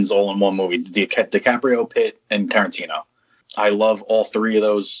happens all in one movie. DiCaprio, Pitt, and Tarantino. I love all 3 of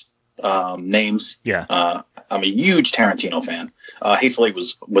those names. Yeah. I'm a huge Tarantino fan. Hateful Eight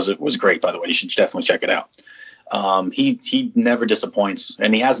was great, by the way. You should definitely check it out. He never disappoints,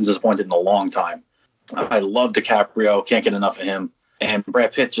 and he hasn't disappointed in a long time. I love DiCaprio. Can't get enough of him. And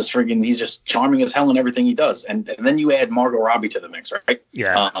Brad Pitt he's just charming as hell in everything he does. And then you add Margot Robbie to the mix, right?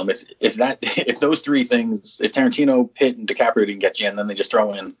 Yeah. If those 3 things, if Tarantino, Pitt, and DiCaprio didn't get you in, then they just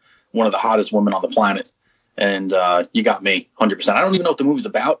throw in one of the hottest women on the planet. And you got me 100%. I don't even know what the movie's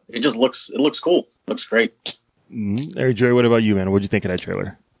about. It looks cool. Looks great. Mm-hmm. Hey, Jerry, what about you, man? What'd you think of that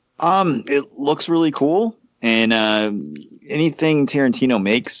trailer? It looks really cool. And anything Tarantino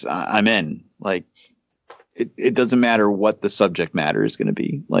makes, I'm in. Like, it doesn't matter what the subject matter is going to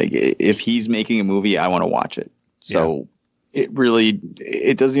be. Like, if he's making a movie, I want to watch it. So it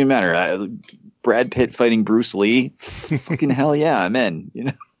doesn't even matter. Brad Pitt fighting Bruce Lee, fucking hell yeah, I'm in. You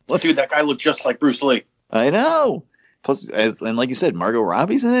know, dude, that guy looked just like Bruce Lee. I know. Plus, and like you said, Margot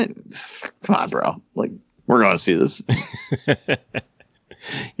Robbie's in it. Come on, bro. Like, we're going to see this.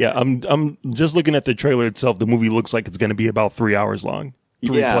 Yeah, I'm just looking at the trailer itself. The movie looks like it's going to be about 3 hours long.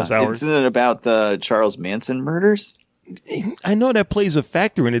 3+ hours. Isn't it about the Charles Manson murders? I know that plays a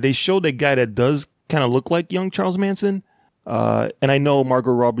factor in it. They showed that guy that does kind of look like young Charles Manson. And I know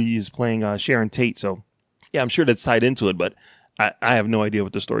Margot Robbie is playing Sharon Tate. So, yeah, I'm sure that's tied into it. But I have no idea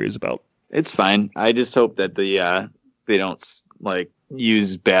what the story is about. It's fine. I just hope that they don't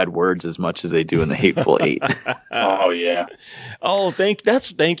use bad words as much as they do in the Hateful Eight. Oh yeah. Oh, thank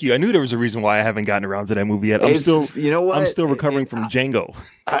you. I knew there was a reason why I haven't gotten around to that movie yet. I'm still recovering from Django.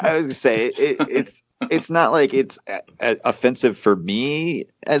 I was gonna say it's not like it's offensive for me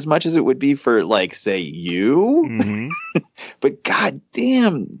as much as it would be for, like, say, you. Mm-hmm. But god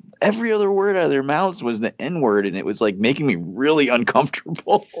damn, every other word out of their mouths was the N word, and it was like making me really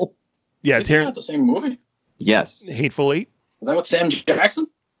uncomfortable. Yeah, Isn't that the same movie? Yes. Hateful Eight. Is that with Sam Jackson?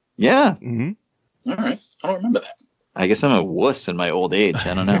 Yeah. Mm-hmm. All right. I don't remember that. I guess I'm a wuss in my old age.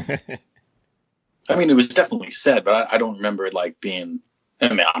 I don't know. I mean, it was definitely said, but I don't remember it like being. I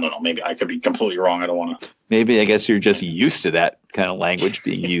mean, I don't know. Maybe I could be completely wrong. I don't want to. Maybe I guess you're just used to that kind of language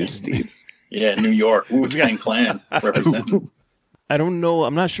being used, Steve. Yeah, New York, Wu-Tang Clan represent. I don't know.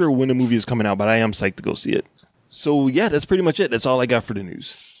 I'm not sure when the movie is coming out, but I am psyched to go see it. So yeah, that's pretty much it. That's all I got for the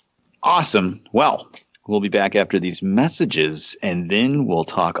news. Awesome. Well, we'll be back after these messages, and then we'll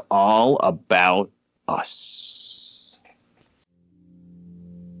talk all about us.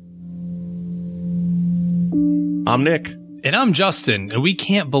 I'm Nick. And I'm Justin, and we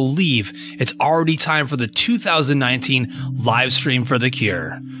can't believe it's already time for the 2019 live stream for The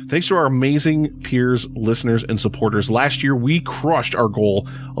Cure. Thanks to our amazing peers, listeners, and supporters, last year we crushed our goal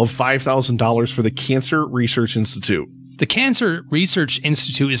of $5,000 for the Cancer Research Institute. The Cancer Research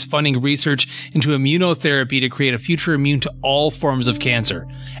Institute is funding research into immunotherapy to create a future immune to all forms of cancer.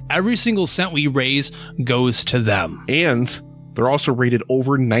 Every single cent we raise goes to them. And they're also rated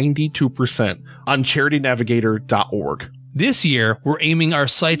over 92% on charitynavigator.org. This year, we're aiming our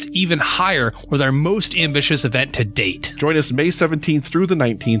sights even higher with our most ambitious event to date. Join us May 17th through the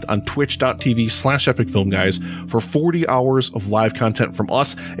 19th on twitch.tv/epicfilmguys for 40 hours of live content from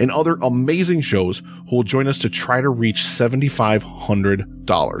us and other amazing shows who will join us to try to reach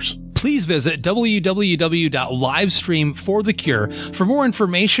 $7,500. Please visit www.livestreamforthecure for more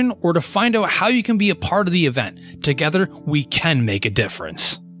information or to find out how you can be a part of the event. Together, we can make a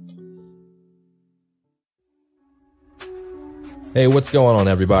difference. Hey, what's going on,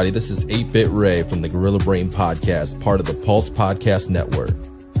 everybody? This is 8-Bit Ray from the Gorilla Brain Podcast, part of the Pulse Podcast Network.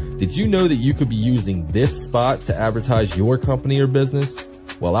 Did you know that you could be using this spot to advertise your company or business?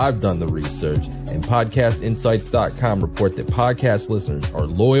 Well, I've done the research, and PodcastInsights.com report that podcast listeners are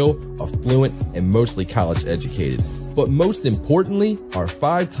loyal, affluent, and mostly college educated. But most importantly, are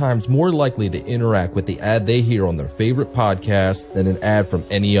 5 times more likely to interact with the ad they hear on their favorite podcast than an ad from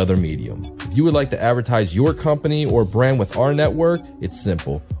any other medium. If you would like to advertise your company or brand with our network, it's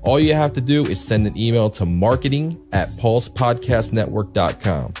simple. All you have to do is send an email to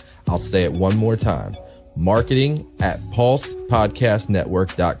marketing@pulsepodcastnetwork.com. I'll say it one more time.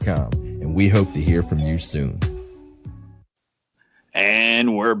 marketing@pulsepodcastnetwork.com. And we hope to hear from you soon.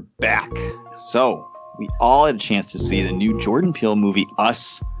 And we're back. So we all had a chance to see the new Jordan Peele movie,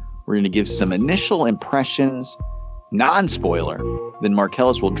 Us. We're going to give some initial impressions, non-spoiler, then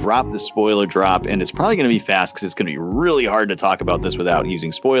Marcellus will drop the spoiler drop, and it's probably going to be fast because it's going to be really hard to talk about this without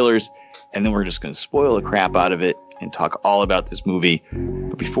using spoilers. And then we're just going to spoil the crap out of it and talk all about this movie.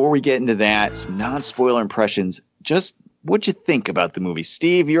 But before we get into that, some non-spoiler impressions. Just what'd you think about the movie?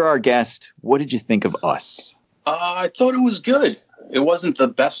 Steve, you're our guest. What did you think of Us? I thought it was good. It wasn't the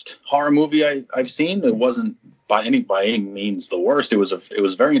best horror movie I've seen. It wasn't by any means the worst. It was a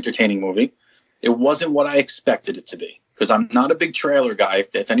very entertaining movie. It wasn't what I expected it to be, because I'm not a big trailer guy.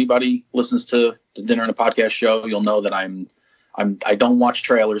 If anybody listens to the Dinner and a Podcast show, you'll know that I don't watch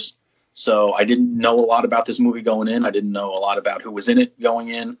trailers. So I didn't know a lot about this movie going in. I didn't know a lot about who was in it going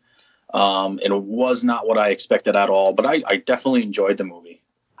in. And it was not what I expected at all, but I definitely enjoyed the movie.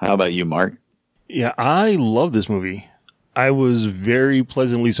 How about you, Mark? Yeah, I love this movie. I was very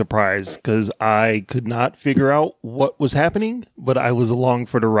pleasantly surprised because I could not figure out what was happening, but I was along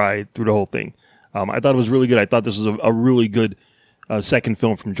for the ride through the whole thing. I thought it was really good. I thought this was a really good second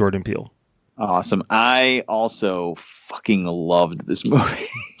film from Jordan Peele. Awesome. I also fucking loved this movie.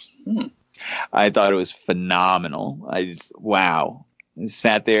 I thought it was phenomenal. Wow. I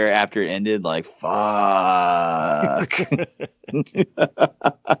sat there after it ended like, fuck.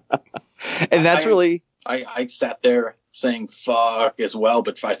 And that's really... I sat there saying fuck as well,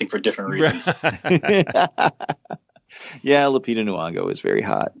 but I think for different reasons. Yeah, Lupita Nyong'o is very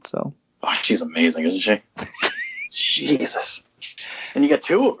hot, so... Oh, she's amazing, isn't she? Jesus. And you get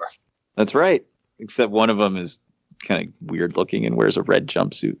two of her. That's right. Except one of them is kind of weird looking and wears a red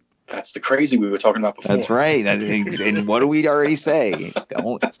jumpsuit. That's the crazy we were talking about before. That's right. And what do we already say?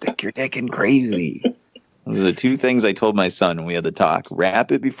 Don't stick your dick in crazy. Those are the two things I told my son when we had the talk.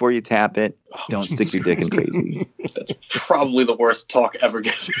 Wrap it before you tap it. Don't stick your dick in crazy. That's probably the worst talk ever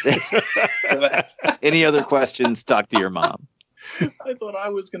given. Any other questions? Talk to your mom. I thought I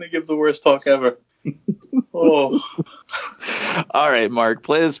was going to give the worst talk ever. Oh. All right, Mark,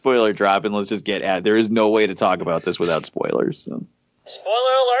 play the spoiler drop and let's just get at it. There is no way to talk about this without spoilers. So. Spoiler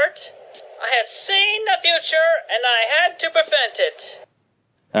alert! I had seen the future and I had to prevent it.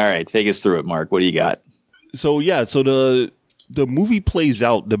 All right, take us through it, Mark. What do you got? So the movie plays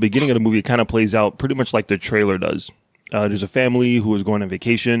out, the beginning of the movie kind of plays out pretty much like the trailer does. There's a family who is going on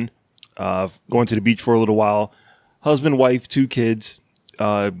vacation, going to the beach for a little while. Husband, wife, 2 kids,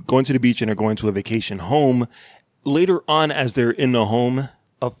 going to the beach and are going to a vacation home. Later on, as they're in the home,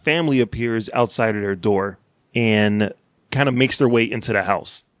 a family appears outside of their door and kind of makes their way into the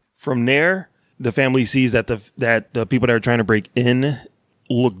house. From there, the family sees that the people that are trying to break in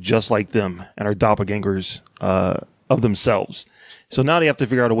look just like them and are doppelgangers of themselves. So now they have to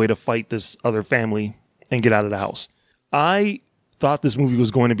figure out a way to fight this other family and get out of the house. I thought this movie was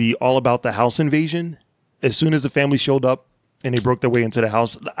going to be all about the house invasion. As soon as the family showed up and they broke their way into the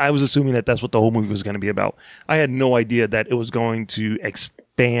house, I was assuming that that's what the whole movie was going to be about. I had no idea that it was going to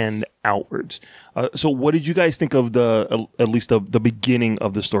expand outwards. So what did you guys think of at least the beginning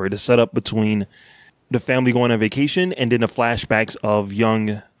of the story, the setup between the family going on vacation and then the flashbacks of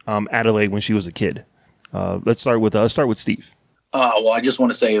young Adelaide when she was a kid? Let's start with Steve. Well, I just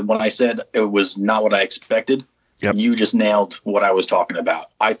want to say, when I said it was not what I expected, yep. You just nailed what I was talking about.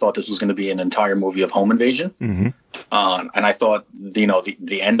 I thought this was going to be an entire movie of home invasion. Mm-hmm. And I thought,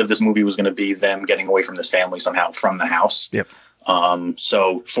 the end of this movie was going to be them getting away from this family somehow from the house. Yep.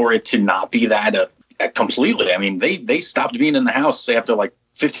 So for it to not be that completely, I mean, they stopped being in the house after like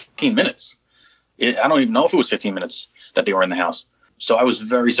 15 minutes. I don't even know if it was 15 minutes that they were in the house. So I was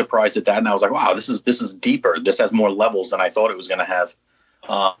very surprised at that. And I was like, wow, this is deeper. This has more levels than I thought it was going to have.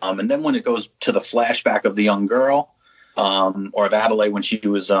 And then when it goes to the flashback of the young girl, or of Adelaide when she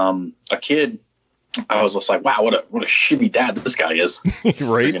was a kid, I was just like, wow, what a shitty dad this guy is.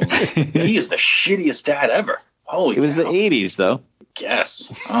 Right? He is the shittiest dad ever. Holy It was cow. the 80s, though.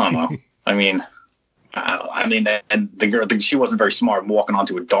 Guess. I don't know. I mean, and the girl, she wasn't very smart walking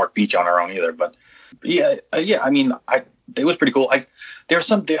onto a dark beach on her own either. But yeah. I mean, it was pretty cool.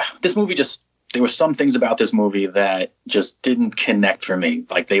 This movie just. There were some things about this movie that just didn't connect for me.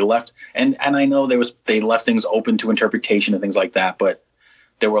 Like they left, and I know they left things open to interpretation and things like that, but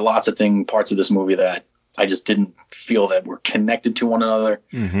there were lots of parts of this movie that I just didn't feel that were connected to one another.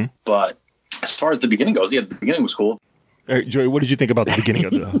 Mm-hmm. But as far as the beginning goes, yeah, the beginning was cool. All right, Joey, what did you think about the beginning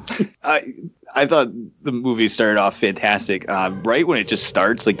of the? I thought the movie started off fantastic. Right when it just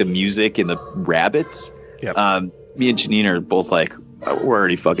starts, like the music and the rabbits. Yep. Me and Janine are both like, we're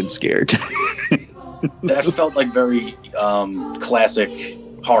already fucking scared. That felt like very classic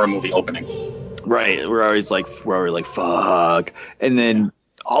horror movie opening. Right. We're always like, fuck. And then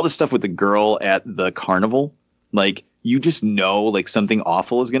all the stuff with the girl at the carnival, like you just know like something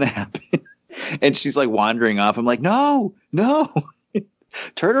awful is going to happen. And she's like wandering off. I'm like, no,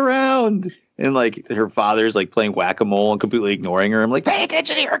 turn around. And like her father's like playing whack-a-mole and completely ignoring her. I'm like, pay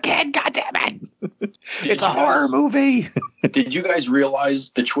attention to your kid, goddammit. It's a horror movie. Did you guys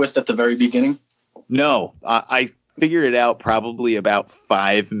realize the twist at the very beginning? No, I figured it out probably about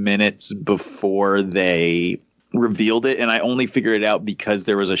 5 minutes before they revealed it. And I only figured it out because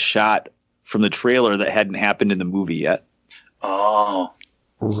there was a shot from the trailer that hadn't happened in the movie yet. Oh,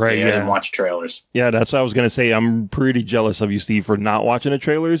 right. I didn't watch trailers. Yeah, that's what I was going to say. I'm pretty jealous of you, Steve, for not watching the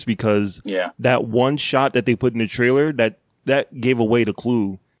trailers because that one shot that they put in the trailer, that gave away the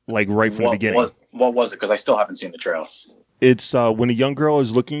clue, like right from the beginning. What was it? Because I still haven't seen the trailer. It's when a young girl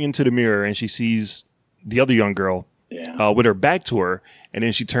is looking into the mirror and she sees the other young girl with her back to her, and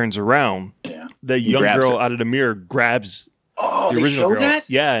then she turns around. Yeah. The young girl out of the mirror grabs the original girl. That?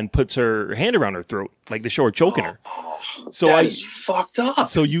 Yeah, and puts her hand around her throat, like they show her choking her. So that is fucked up.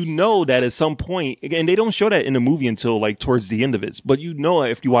 So you know that at some point, and they don't show that in the movie until like towards the end of it, but you know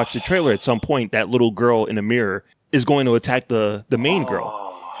if you watch the trailer at some point, that little girl in the mirror is going to attack the main girl.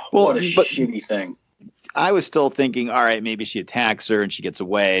 Well, what a shitty thing. I was still thinking, all right, maybe she attacks her and she gets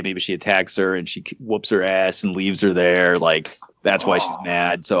away. Maybe she attacks her and she whoops her ass and leaves her there. Like, that's why she's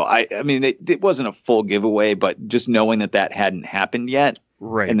mad. So, I mean, it wasn't a full giveaway, but just knowing that hadn't happened yet.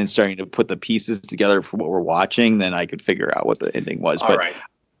 Right. And then starting to put the pieces together for what we're watching, then I could figure out what the ending was. All right.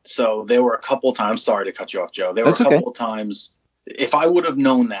 So there were a couple times, sorry to cut you off, Joe. There were a couple of times, if I would have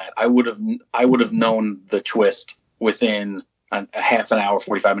known that, I would have known the twist within a half an hour,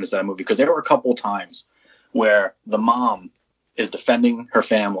 45 minutes of that movie. Because there were a couple of times where the mom is defending her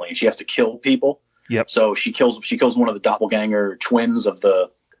family and she has to kill people. Yep. So she kills one of the doppelganger twins of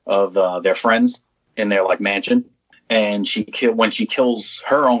their friends in their like mansion. And when she kills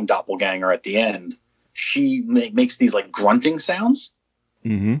her own doppelganger at the end, she makes these like grunting sounds.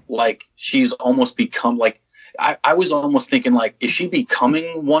 Mm-hmm. Like she's almost become like, I was almost thinking like, is she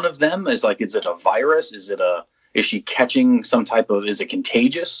becoming one of them? Is it a virus? Is she catching some type of, is it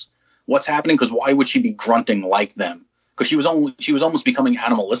contagious? What's happening? Because why would she be grunting like them? Because she was almost becoming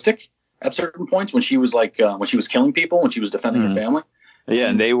animalistic at certain points when she was like, when she was killing people, when she was defending her family. Yeah,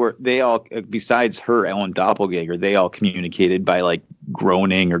 and they all, besides her own doppelganger, they all communicated by like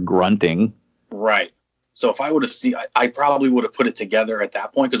groaning or grunting. Right. So if I would have seen, I probably would have put it together at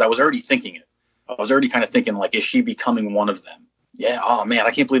that point because I was already thinking it. I was already kind of thinking like, is she becoming one of them? Yeah. Oh man,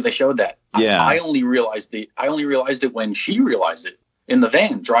 I can't believe they showed that. Yeah. I only realized it when she realized it in the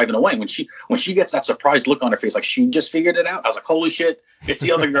van driving away. When she gets that surprised look on her face, like she just figured it out. I was like, holy shit, it's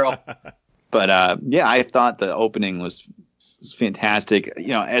the other girl. But yeah, I thought the opening was fantastic. You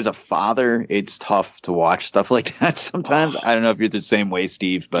know, as a father, it's tough to watch stuff like that sometimes. I don't know if you're the same way,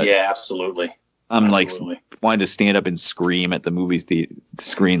 Steve, but yeah, absolutely. I'm like wanting to stand up and scream at the movie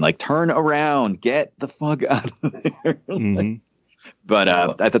screen, like turn around, get the fuck out of there. Mm-hmm. But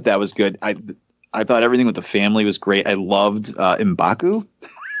I thought that was good. I thought everything with the family was great. I loved M'Baku.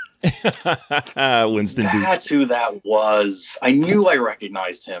 Winston Duke. That's who that was. I knew I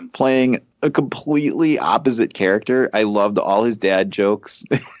recognized him. Playing a completely opposite character. I loved all his dad jokes.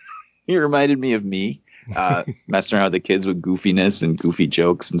 He reminded me of me, messing around with the kids with goofiness and goofy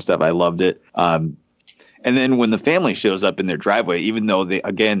jokes and stuff. I loved it. And then when the family shows up in their driveway, even though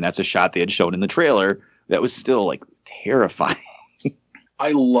that's a shot they had shown in the trailer, that was still like terrifying.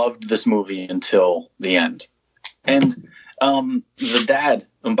 I loved this movie until the end. And the dad,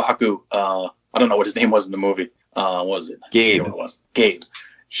 M'Baku, I don't know what his name was in the movie. What was it? Gabe. It was Gabe.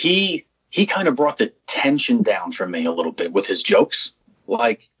 He kind of brought the tension down for me a little bit with his jokes.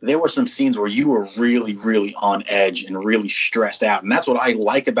 Like there were some scenes where you were really, really on edge and really stressed out. And that's what I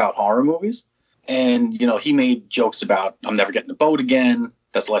like about horror movies. And, you know, he made jokes about, I'm never getting a boat again.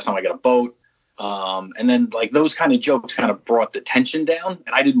 That's the last time I got a boat. And then like those kind of jokes kind of brought the tension down.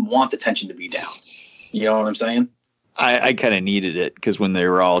 And I didn't want the tension to be down. You know what I'm saying? I kind of needed it because when they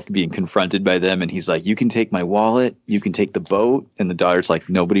were all being confronted by them and he's like, you can take my wallet, you can take the boat. And the daughter's like,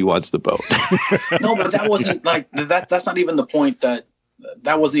 nobody wants the boat. No, but that wasn't like that's not even the point that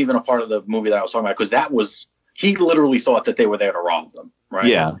wasn't even a part of the movie that I was talking about. Because he literally thought that they were there to rob them. Right.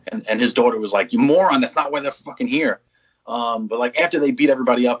 Yeah. And his daughter was like, you moron, that's not why they're fucking here. But like after they beat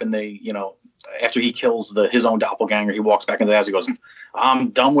everybody up and they, you know, after he kills his own doppelganger, he walks back into the house. He goes, I'm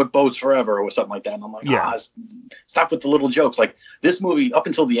done with boats forever or something like that. And I'm like, stop with the little jokes. Like this movie, up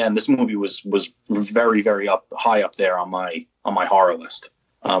until the end, this movie was very, very high up there on my horror list.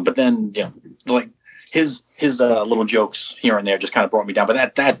 But then, you know, like his little jokes here and there just kind of brought me down.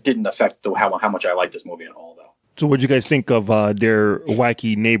 But that didn't affect how much I liked this movie at all, though. So what'd you guys think of their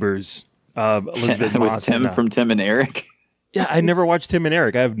wacky neighbors, Elizabeth Moss Tim from Tim and Eric? Yeah, I never watched Tim and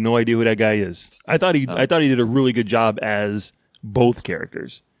Eric. I have no idea who that guy is. I thought he did a really good job as both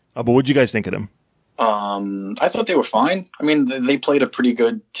characters. But what'd you guys think of them? I thought they were fine. I mean, they played a pretty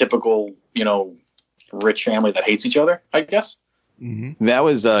good, typical, rich family that hates each other, I guess. Mm-hmm. That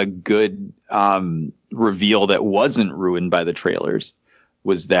was a good reveal that wasn't ruined by the trailers,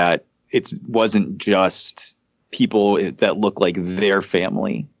 was that it wasn't just people that look like their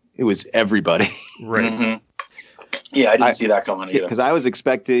family. It was everybody. Right. Mm-hmm. Yeah, I didn't see that coming either. Because I was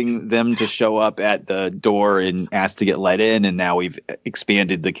expecting them to show up at the door and ask to get let in, and now we've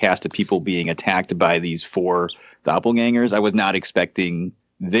expanded the cast of people being attacked by these 4 doppelgangers. I was not expecting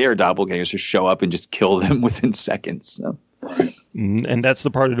their doppelgangers to show up and just kill them within seconds. So. And that's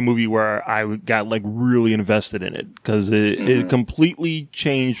the part of the movie where I got like really invested in it, because it completely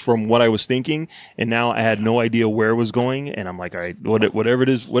changed from what I was thinking, and now I had no idea where it was going, and I'm like, all right, whatever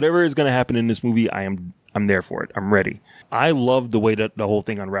is going to happen in this movie, I'm there for it. I'm ready. I loved the way that the whole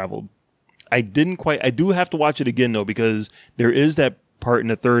thing unraveled. I do have to watch it again though, because there is that part in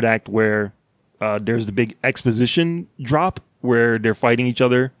the third act where there's the big exposition drop where they're fighting each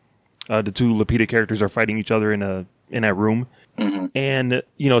other. The 2 Lupita characters are fighting each other in that room. Mm-hmm. And,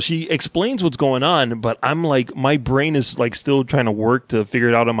 she explains what's going on, but I'm like, my brain is like still trying to work to figure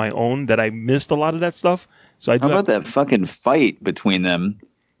it out on my own, that I missed a lot of that stuff. So how about that fucking fight between them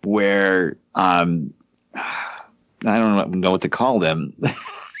where, I don't know what to call them.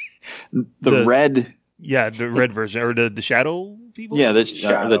 the red. Yeah, the red version, or the shadow people. Yeah, the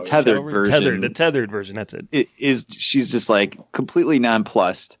tethered version. The tethered version. That's it. She's just like completely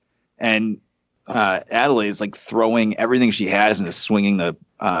nonplussed, and Adelaide's like throwing everything she has and is swinging the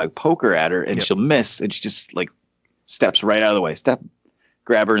poker at her, and she'll miss, and she just like steps right out of the way,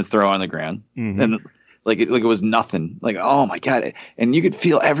 grab her and throw her on the ground, and like it was nothing. Like, oh my god! And you could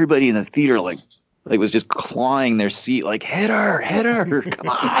feel everybody in the theater like was just clawing their seat, like hit her, come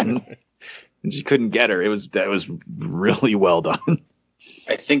on. And she couldn't get her. That was really well done.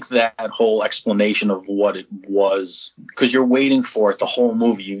 I think that whole explanation of what it was, because you're waiting for it the whole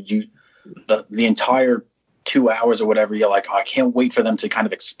movie. The entire 2 hours or whatever, you're like, oh, I can't wait for them to kind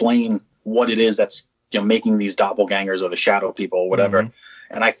of explain what it is that's making these doppelgangers or the shadow people or whatever.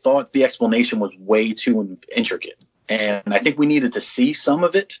 Mm-hmm. And I thought the explanation was way too intricate. And I think we needed to see some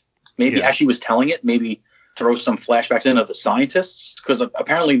of it. Maybe as she was telling it, maybe throw some flashbacks in of the scientists, because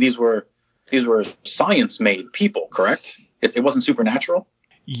apparently these were science-made people, correct? It wasn't supernatural?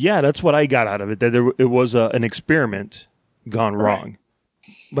 Yeah, that's what I got out of it, that it was an experiment gone wrong.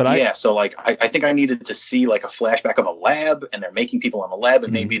 But so like I think I needed to see like a flashback of a lab, and they're making people in the lab,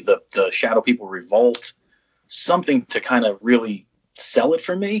 and maybe the shadow people revolt, something to kind of really sell it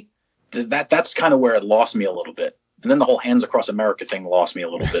for me. That's kind of where it lost me a little bit. And then the whole Hands Across America thing lost me a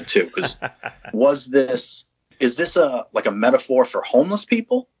little bit too, because is this a metaphor for homeless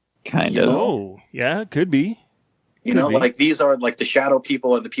people? Kind of. Oh, yeah, could be. Like these are like the shadow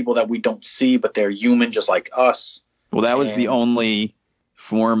people are the people that we don't see, but they're human just like us. Well, that was the only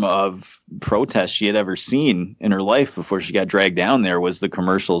form of protest she had ever seen in her life before she got dragged down there, was the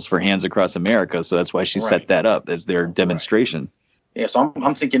commercials for Hands Across America. So that's why she set that up as their demonstration. Yeah, so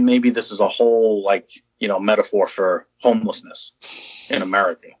I'm thinking maybe this is a whole metaphor for homelessness in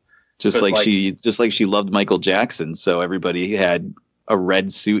America. Just like she loved Michael Jackson, so everybody had a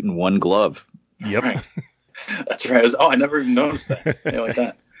red suit and one glove. Yep. Right. That's right. I never even noticed that. Like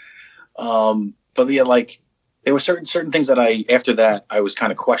that. But yeah, like there were certain things that after that I was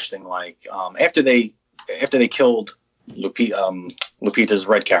kind of questioning. Like after they killed Lupita's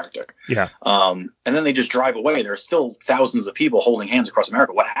red character. Yeah. And then they just drive away. There are still thousands of people holding Hands Across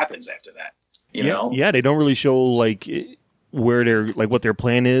America. What happens after that? You know? Yeah, they don't really show like where they're like what their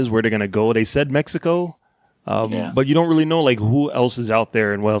plan is, where they're gonna go. They said Mexico. But you don't really know like who else is out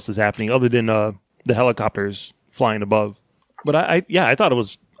there and what else is happening other than the helicopters flying above. But I thought it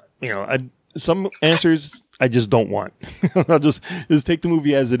was, some answers I just don't want. I'll just take the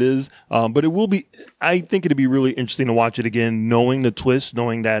movie as it is. But it will be, I think it'd be really interesting to watch it again, knowing the twist,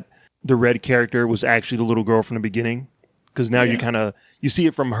 knowing that the red character was actually the little girl from the beginning. Because now you see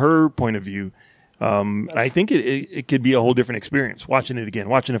it from her point of view. I think it could be a whole different experience watching it again,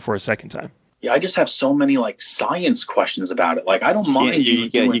 watching it for a second time. Yeah, I just have so many like science questions about it. Like I don't mind.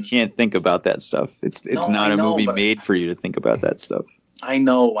 You can't think about that stuff. It's not a movie made for you to think about that stuff. I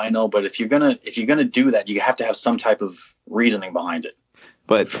know. But if you're gonna do that, you have to have some type of reasoning behind it.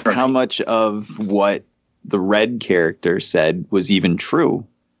 But how much of what the red character said was even true?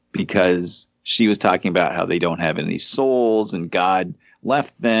 Because she was talking about how they don't have any souls and God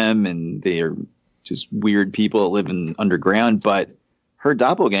left them and they're just weird people that live underground. But her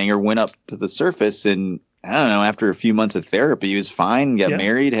doppelganger went up to the surface and I don't know, after a few months of therapy, he was fine, got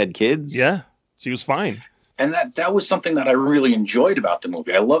married, had kids. Yeah, she was fine. And that was something that I really enjoyed about the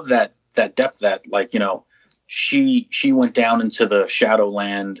movie. I love that depth that, like, you know, she went down into the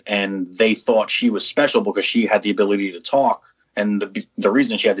Shadowland and they thought she was special because she had the ability to talk. And the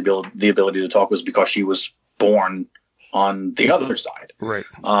reason she had the ability to talk was because she was born on the other side. Right.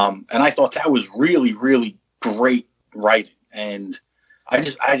 And I thought that was really, really great writing. And I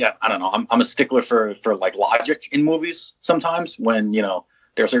don't know. I'm a stickler for like logic in movies sometimes when, you know,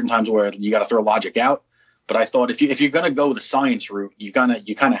 there are certain times where you got to throw logic out. But I thought if you're going to go the science route, you kind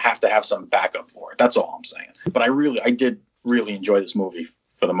of have to have some backup for it. That's all I'm saying. But I did really enjoy this movie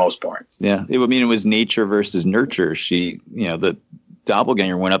for the most part. Yeah. It was nature versus nurture. The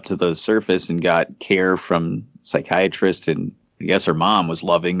doppelganger went up to the surface and got care from psychiatrist, and I guess her mom was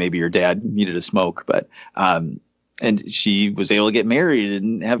loving. Maybe your dad needed a smoke, but and she was able to get married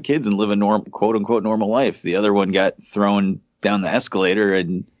and have kids and live a quote unquote normal life. The other one got thrown down the escalator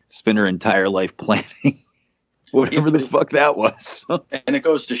and spent her entire life planning whatever the fuck that was. And it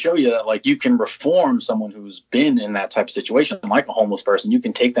goes to show you that, like, you can reform someone who's been in that type of situation, like a homeless person. You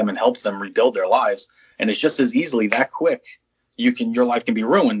can take them and help them rebuild their lives, and it's just as easily that quick. Your life can be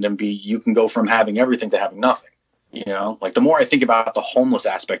ruined and you can go from having everything to having nothing. You know, like, the more I think about the homeless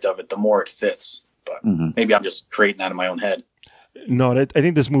aspect of it, the more it fits. But maybe I'm just creating that in my own head. No, I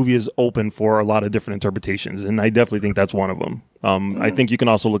think this movie is open for a lot of different interpretations, and I definitely think that's one of them. I think you can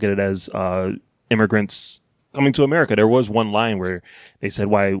also look at it as immigrants coming to America. There was one line where they said,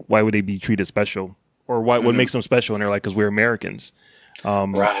 why would they be treated special? Or what makes them special? And they're like, because we're Americans.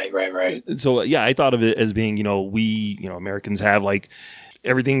 Right. So, yeah, I thought of it as being, Americans have, like,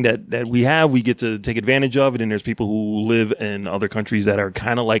 everything that we have, we get to take advantage of it. And there's people who live in other countries that are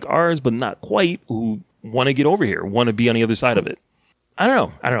kind of like ours, but not quite, who want to get over here, want to be on the other side of it. I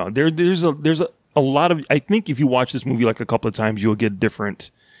don't know. There's a lot of, I think if you watch this movie like a couple of times,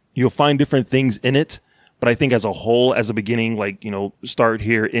 you'll find different things in it. But I think as a whole, as a beginning, like, start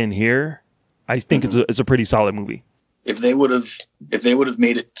here, in here, I think it's a pretty solid movie. If they would have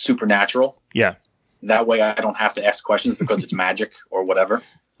made it supernatural. Yeah. That way I don't have to ask questions because it's magic or whatever.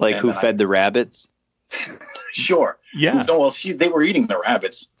 Like, who fed the rabbits? Sure. Yeah. No, well, they were eating the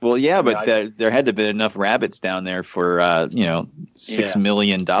rabbits. Well, yeah, but there had to have been enough rabbits down there for 6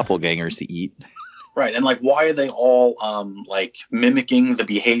 million doppelgangers to eat. Right. And, like, why are they all like mimicking the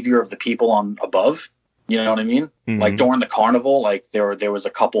behavior of the people on above? You know what I mean? Mm-hmm. Like, during the carnival, like, there was a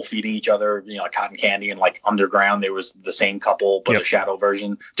couple feeding each other, like cotton candy, and, like, underground there was the same couple, but a shadow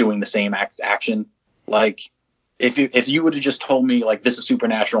version doing the same action. Like, if you would have just told me, like, this is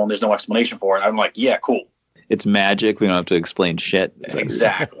supernatural and there's no explanation for it, I'm like, yeah, cool. It's magic. We don't have to explain shit.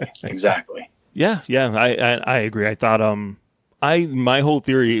 Exactly. Yeah. I agree. I thought my whole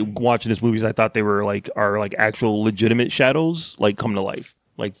theory watching this movie is I thought they were are actual legitimate shadows, like, come to life.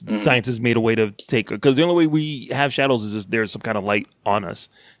 Like, scientists made a way to take, because the only way we have shadows is if there's some kind of light on us.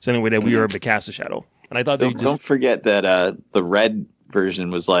 It's the only way that we are able to cast a shadow. And I thought don't forget that the red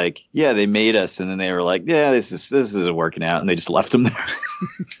version was like, yeah, they made us, and then they were like, yeah, this isn't working out, and they just left them there.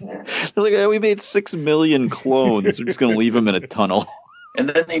 They're like, we made 6 million clones. We're just gonna leave them in a tunnel. And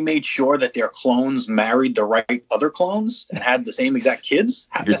then they made sure that their clones married the right other clones and had the same exact kids.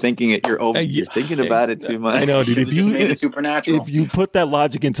 You're thinking about it too much. I know, dude. If you made it supernatural, if you put that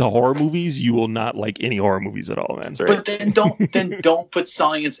logic into horror movies, you will not like any horror movies at all, man. But then don't put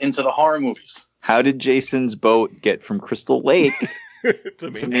science into the horror movies. How did Jason's boat get from Crystal Lake to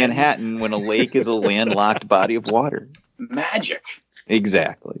Manhattan when a lake is a landlocked body of water? Magic.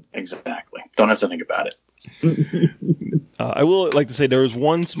 Exactly. Don't have to think about it. I will like to say there was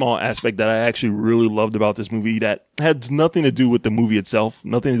one small aspect that I actually really loved about this movie that had nothing to do with the movie itself,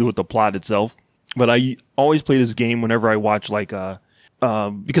 nothing to do with the plot itself. But I always play this game whenever I watch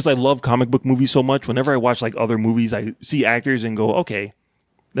because I love comic book movies so much. Whenever I watch like other movies, I see actors and go, okay,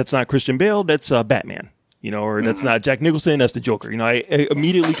 that's not Christian Bale, that's Batman. Or that's not Jack Nicholson, that's the Joker. I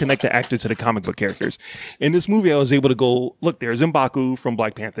immediately connect the actor to the comic book characters. In this movie, I was able to go, look, there's M'Baku from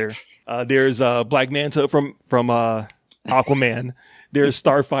Black Panther. There's Black Manta from Aquaman. There's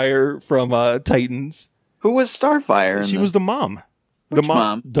Starfire from Titans. Who was Starfire? She was the mom. Which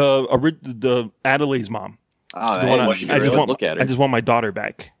mom? The Adelaide's mom. Oh, I just want my daughter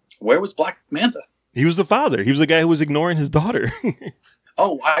back. Where was Black Manta? He was the father. He was the guy who was ignoring his daughter.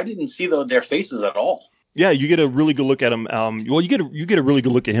 Oh, I didn't see their faces at all. Yeah, you get a really good look at him. You get a really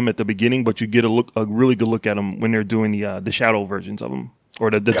good look at him at the beginning, but you get a really good look at him when they're doing the shadow versions of him, or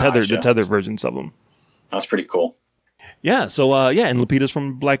the tethered versions of him. That's pretty cool. Yeah. So and Lupita's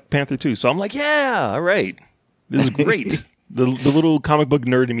from Black Panther too. So I'm like, yeah, all right, this is great. the little comic book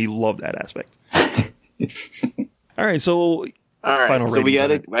nerd in me loved that aspect. All right, so All right, final so we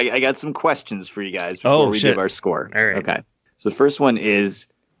ratings got on it. I got some questions for you guys before we shit. give our score. All right. Okay. So the first one is,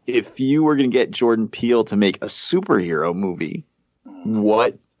 if you were going to get Jordan Peele to make a superhero movie,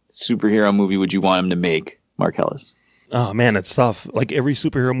 what superhero movie would you want him to make, Mark Ellis? Oh man, it's tough. Like every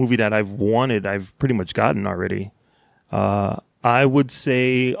superhero movie that I've wanted, I've pretty much gotten already. I would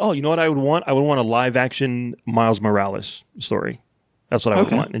say, you know what I would want? I would want a live action Miles Morales story. That's what I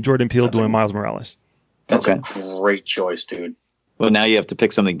would want. And Jordan Peele doing Miles Morales. That's a great choice, dude. Well, now you have to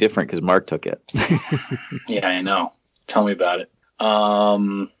pick something different because Mark took it. Yeah, I know. Tell me about it. How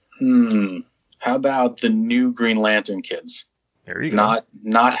about the new Green Lantern kids? There you go.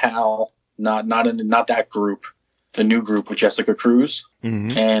 Not Hal, not that group. The new group with Jessica Cruz,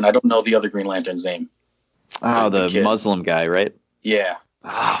 and I don't know the other Green Lantern's name. Oh, the Muslim guy, right? Yeah.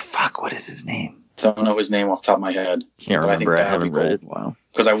 Oh, fuck! What is his name? Don't know his name off the top of my head. Can't remember. I haven't read it. Wow.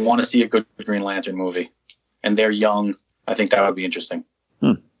 Because I want to see a good Green Lantern movie, and they're young. I think that would be interesting.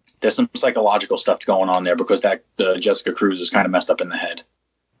 There's some psychological stuff going on there because that Jessica Cruz is kind of messed up in the head.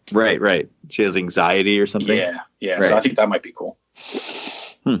 Right. She has anxiety or something. Yeah. Right. So I think that might be cool.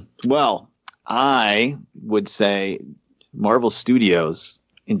 Well, I would say Marvel Studios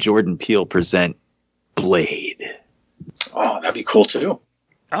and Jordan Peele present Blade. Oh, that'd be cool too.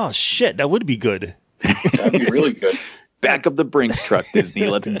 Oh shit, that would be good. That'd be really good. Back up the Brinks truck, Disney.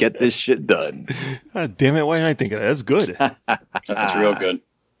 Let's get this shit done. God damn it, why didn't I think of that? That's good. That's real good.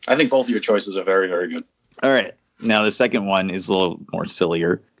 I think both of your choices are very, very good. All right. Now the second one is a little more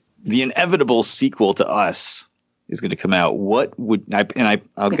sillier. The inevitable sequel to Us is going to come out. What would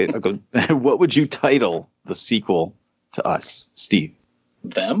I'll go. What would you title the sequel to Us, Steve?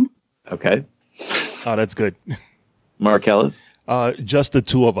 Them. Okay. Oh, that's good. Mark Ellis. Just the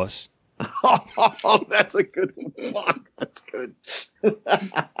two of us. Oh, that's a good one. That's good.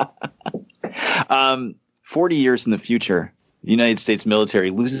 40 years in the future, the United States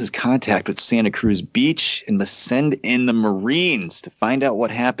military loses contact with Santa Cruz Beach and must send in the Marines to find out what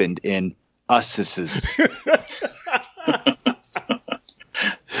happened in Us's.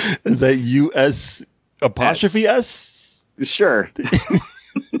 Is that U.S. apostrophe S? Sure.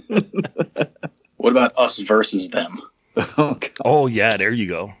 What about Us versus Them? Oh, yeah, there you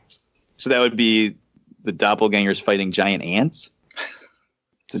go. So that would be the doppelgangers fighting giant ants?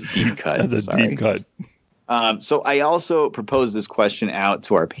 It's a deep cut. That's a deep cut. So I also proposed this question out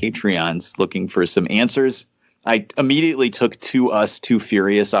to our Patreons looking for some answers. I immediately took Us Too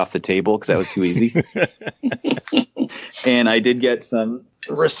Furious off the table because that was too easy. And I did get some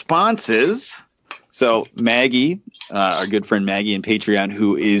responses. So Maggie, our good friend Maggie in Patreon,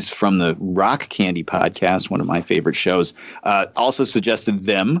 who is from the Rock Candy podcast, one of my favorite shows, also suggested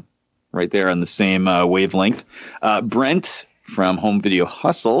Them right there on the same wavelength. Brent from Home Video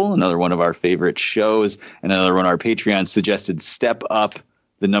Hustle, another one of our favorite shows, and another one of our Patreons, suggested Step Up,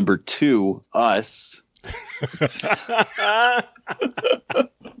 the number 2, Us.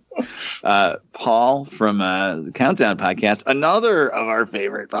 Paul from the Countdown podcast, another of our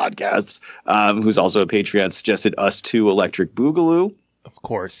favorite podcasts, who's also a Patreon, suggested Us 2, Electric Boogaloo. Of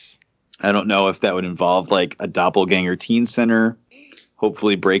course. I don't know if that would involve like a doppelganger teen center.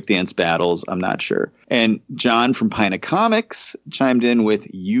 Hopefully breakdance battles. I'm not sure. And John from Pina Comics chimed in with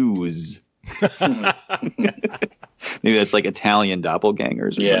Use. Maybe that's like Italian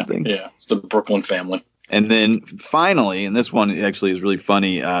doppelgangers or something. Yeah, it's the Brooklyn family. And then finally, and this one actually is really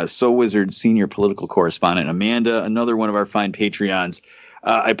funny, So Wizard senior political correspondent Amanda, another one of our fine Patreons,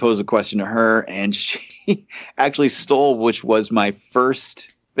 I posed a question to her, and she actually stole, which was my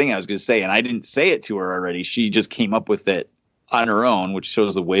first thing I was going to say, and I didn't say it to her already. She just came up with it on her own, which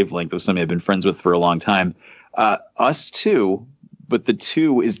shows the wavelength of somebody I've been friends with for a long time. Us Too, but the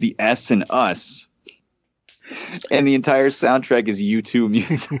 2 is the S in Us. And the entire soundtrack is U2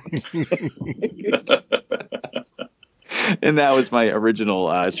 music. And that was my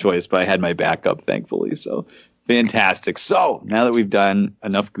original choice, but I had my backup, thankfully. So fantastic. So now that we've done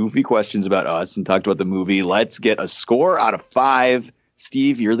enough goofy questions about Us and talked about the movie, let's get a score out of 5.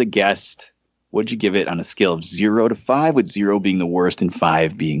 Steve, you're the guest. What'd you give it on a scale of 0 to 5, with 0 being the worst and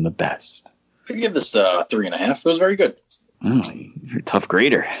 5 being the best? I give this 3.5. It was very good. Oh, you're a tough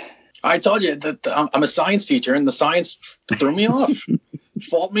grader. I told you that I'm a science teacher, and the science threw me off.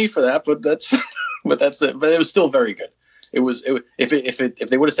 Fault me for that, but that's it. But it was still very good. If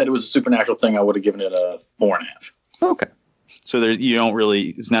they would have said it was a supernatural thing, I would have given it a 4.5. Okay. So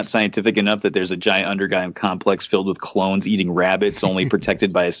it's not scientific enough that there's a giant underground complex filled with clones eating rabbits, only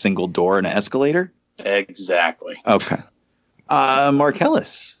protected by a single door and an escalator? Exactly. Okay. Mark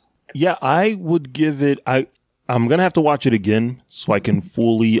Ellis. Yeah, I would give it, I I'm going to have to watch it again so I can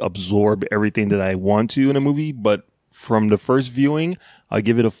fully absorb everything that I want to in a movie. But from the first viewing, I'll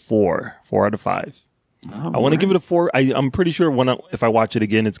give it a 4 out of 5. I want to give it a 4. I'm pretty sure if I watch it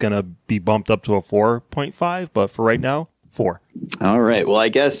again, it's going to be bumped up to a 4.5. But for right now, 4. All right. Well, I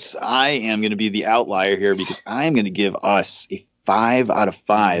guess I am going to be the outlier here because I'm going to give Us a 5 out of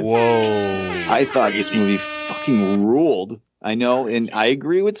 5. Whoa. I thought this movie fucking ruled. I know, and I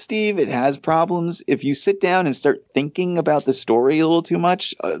agree with Steve. It has problems. If you sit down and start thinking about the story a little too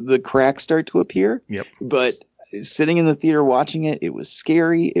much, the cracks start to appear. Yep. But sitting in the theater watching it, it was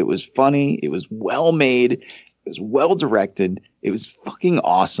scary. It was funny. It was well made. It was well directed. It was fucking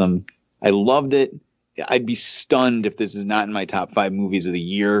awesome. I loved it. I'd be stunned if this is not in my top 5 movies of the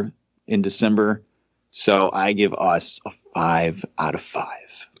year in December. So I give Us a 5 out of 5.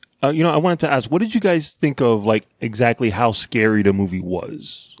 I wanted to ask, what did you guys think of, like, exactly how scary the movie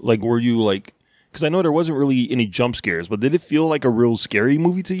was? Like, were you like, because I know there wasn't really any jump scares, but did it feel like a real scary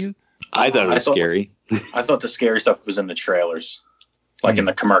movie to you? I thought it was scary. I thought the scary stuff was in the trailers, like in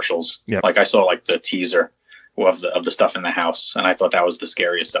the commercials. Yep. Like I saw like the teaser of the stuff in the house, and I thought that was the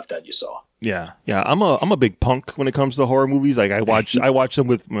scariest stuff that you saw. Yeah. I'm a big punk when it comes to horror movies. Like I watch them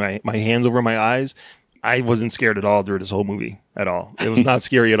with my hands over my eyes. I wasn't scared at all during this whole movie at all. It was not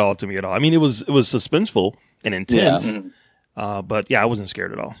scary at all to me at all. I mean, it was suspenseful and intense, but yeah, I wasn't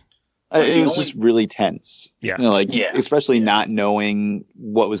scared at all. It was just really tense. Yeah. Especially not knowing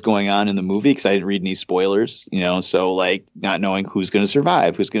what was going on in the movie because I didn't read any spoilers, so like not knowing who's going to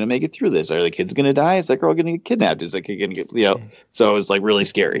survive, who's going to make it through this. Are the kids going to die? Is that girl going to get kidnapped? Is that kid going to get, so it was like really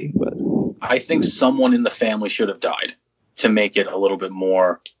scary. But I think someone in the family should have died to make it a little bit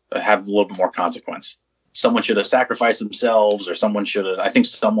more, have a little bit more consequence. Someone should have sacrificed themselves or someone should have, I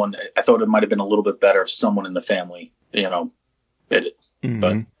thought it might have been a little bit better if someone in the family, did it. Mm-hmm.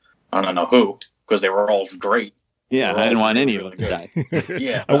 But I don't know who, because they were all great. Yeah, I didn't want any of them to die.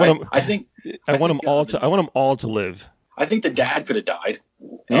 Yeah, I want them all to live. I think the dad could have died.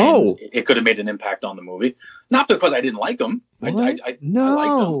 Oh, it could have made an impact on the movie. Not because I didn't like him. I liked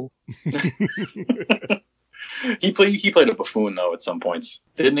him. He played a buffoon though at some points,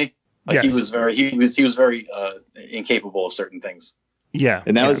 didn't he? Like yes. He was very incapable of certain things. Yeah,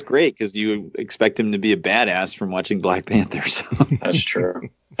 and that was great because you expect him to be a badass from watching Black Panther. So. That's true.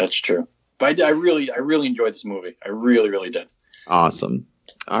 That's true. But I really enjoyed this movie. I really, really did. Awesome.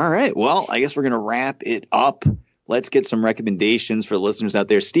 All right. Well, I guess we're going to wrap it up. Let's get some recommendations for the listeners out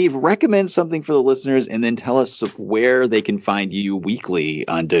there. Steve, recommend something for the listeners and then tell us where they can find you weekly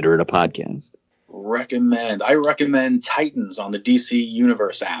on Diderita Podcast. I recommend Titans on the DC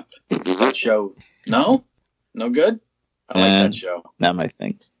Universe app. That show. No good? I like that show. Not my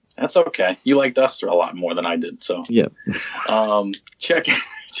thing. That's okay. You liked us a lot more than I did. So yeah. Check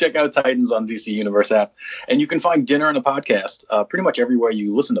out Titans on DC Universe app. And you can find Dinner and a Podcast pretty much everywhere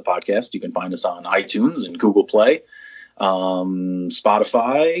you listen to podcasts. You can find us on iTunes and Google Play,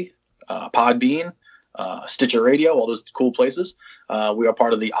 Spotify, Podbean, Stitcher Radio, all those cool places. We are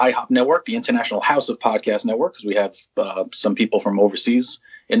part of the IHOP Network, the International House of Podcast Network, because we have some people from overseas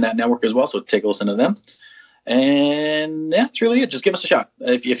in that network as well. So take a listen to them. And yeah, that's really it. Just give us a shot.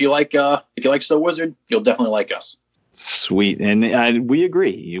 If you like So Wizard, you'll definitely like us. Sweet. And we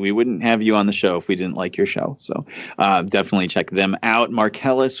agree. We wouldn't have you on the show if we didn't like your show. So definitely check them out.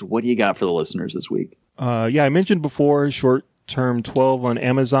 Marcellus, what do you got for the listeners this week? I mentioned before Short Term 12 on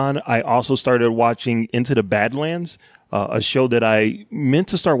Amazon. I also started watching Into the Badlands, a show that I meant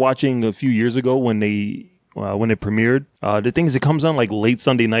to start watching a few years ago when it premiered. The thing is, it comes on like late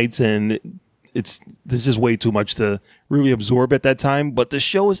Sunday nights and there's just way too much to really absorb at that time. But the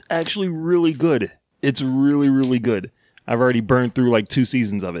show is actually really good. It's really, really good. I've already burned through like 2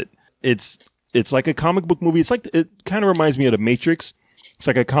 seasons of it. It's like a comic book movie. It kind of reminds me of The Matrix. It's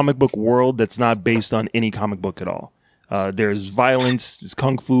like a comic book world that's not based on any comic book at all. There's violence, there's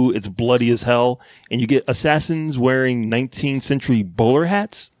kung fu, it's bloody as hell, and you get assassins wearing 19th century bowler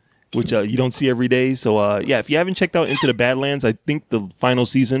hats, which you don't see every day. So if you haven't checked out Into the Badlands, I think the final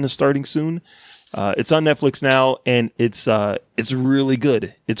season is starting soon. It's on Netflix now, and it's really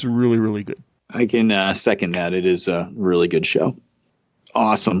good. It's really, really good. I can second that. It is a really good show.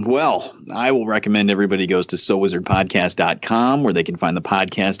 Awesome. Well, I will recommend everybody goes to SoWizardPodcast.com where they can find the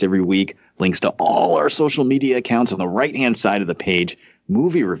podcast every week. Links to all our social media accounts on the right-hand side of the page.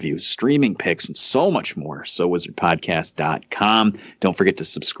 Movie reviews, streaming picks, and so much more. SoWizardPodcast.com. Don't forget to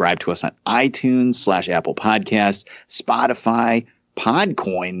subscribe to us on iTunes /Apple Podcasts, Spotify,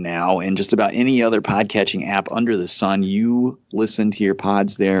 Podcoin now, and just about any other podcatching app under the sun. You listen to your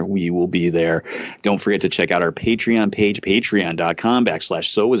pods there, we will be there. Don't forget to check out our Patreon page,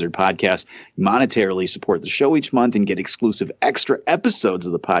 patreon.com/SoWizardPodcast. Monetarily support the show each month and get exclusive extra episodes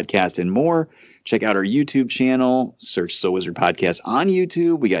of the podcast and more. Check out our YouTube channel. Search So Wizard Podcast on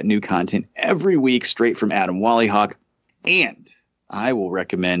YouTube. We got new content every week straight from Adam Wallyhawk. And I will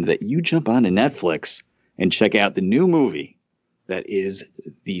recommend that you jump onto Netflix and check out the new movie that is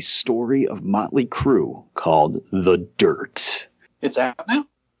the story of Motley Crue called The Dirt. It's out now?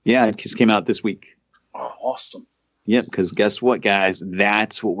 Yeah, it just came out this week. Oh, awesome. Yep, because guess what, guys?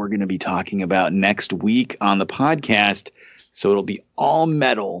 That's what we're going to be talking about next week on the podcast. So it'll be all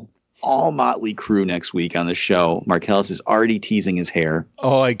metal, all Motley Crue next week on the show. Marcellus is already teasing his hair.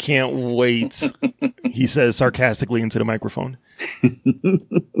 Oh, I can't wait. He says sarcastically into the microphone.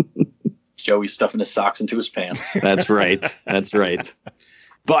 Joey's stuffing his socks into his pants. That's right. That's right.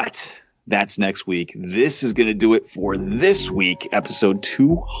 But that's next week. This is going to do it for this week, episode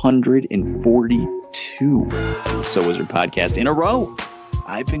 242 of the So Wizard Podcast in a row.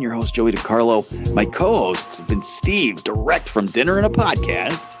 I've been your host, Joey DiCarlo. My co-hosts have been Steve, direct from Dinner and a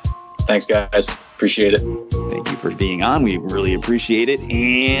Podcast. Thanks, guys. Appreciate it. Thank you for being on. We really appreciate it.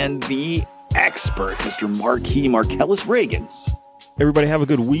 And the expert, Mr. Marquis Marcellus Reagans. Everybody have a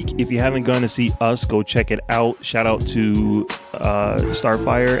good week. If you haven't gone to see us, go check it out. Shout out to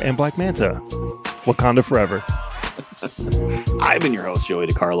Starfire and Black Manta. Wakanda forever. I've been your host, Joey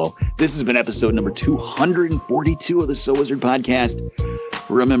DiCarlo. This has been episode number 242 of the So Wizard Podcast.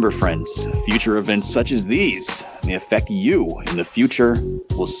 Remember, friends, future events such as these may affect you in the future.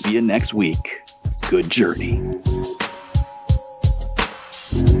 We'll see you next week. Good journey.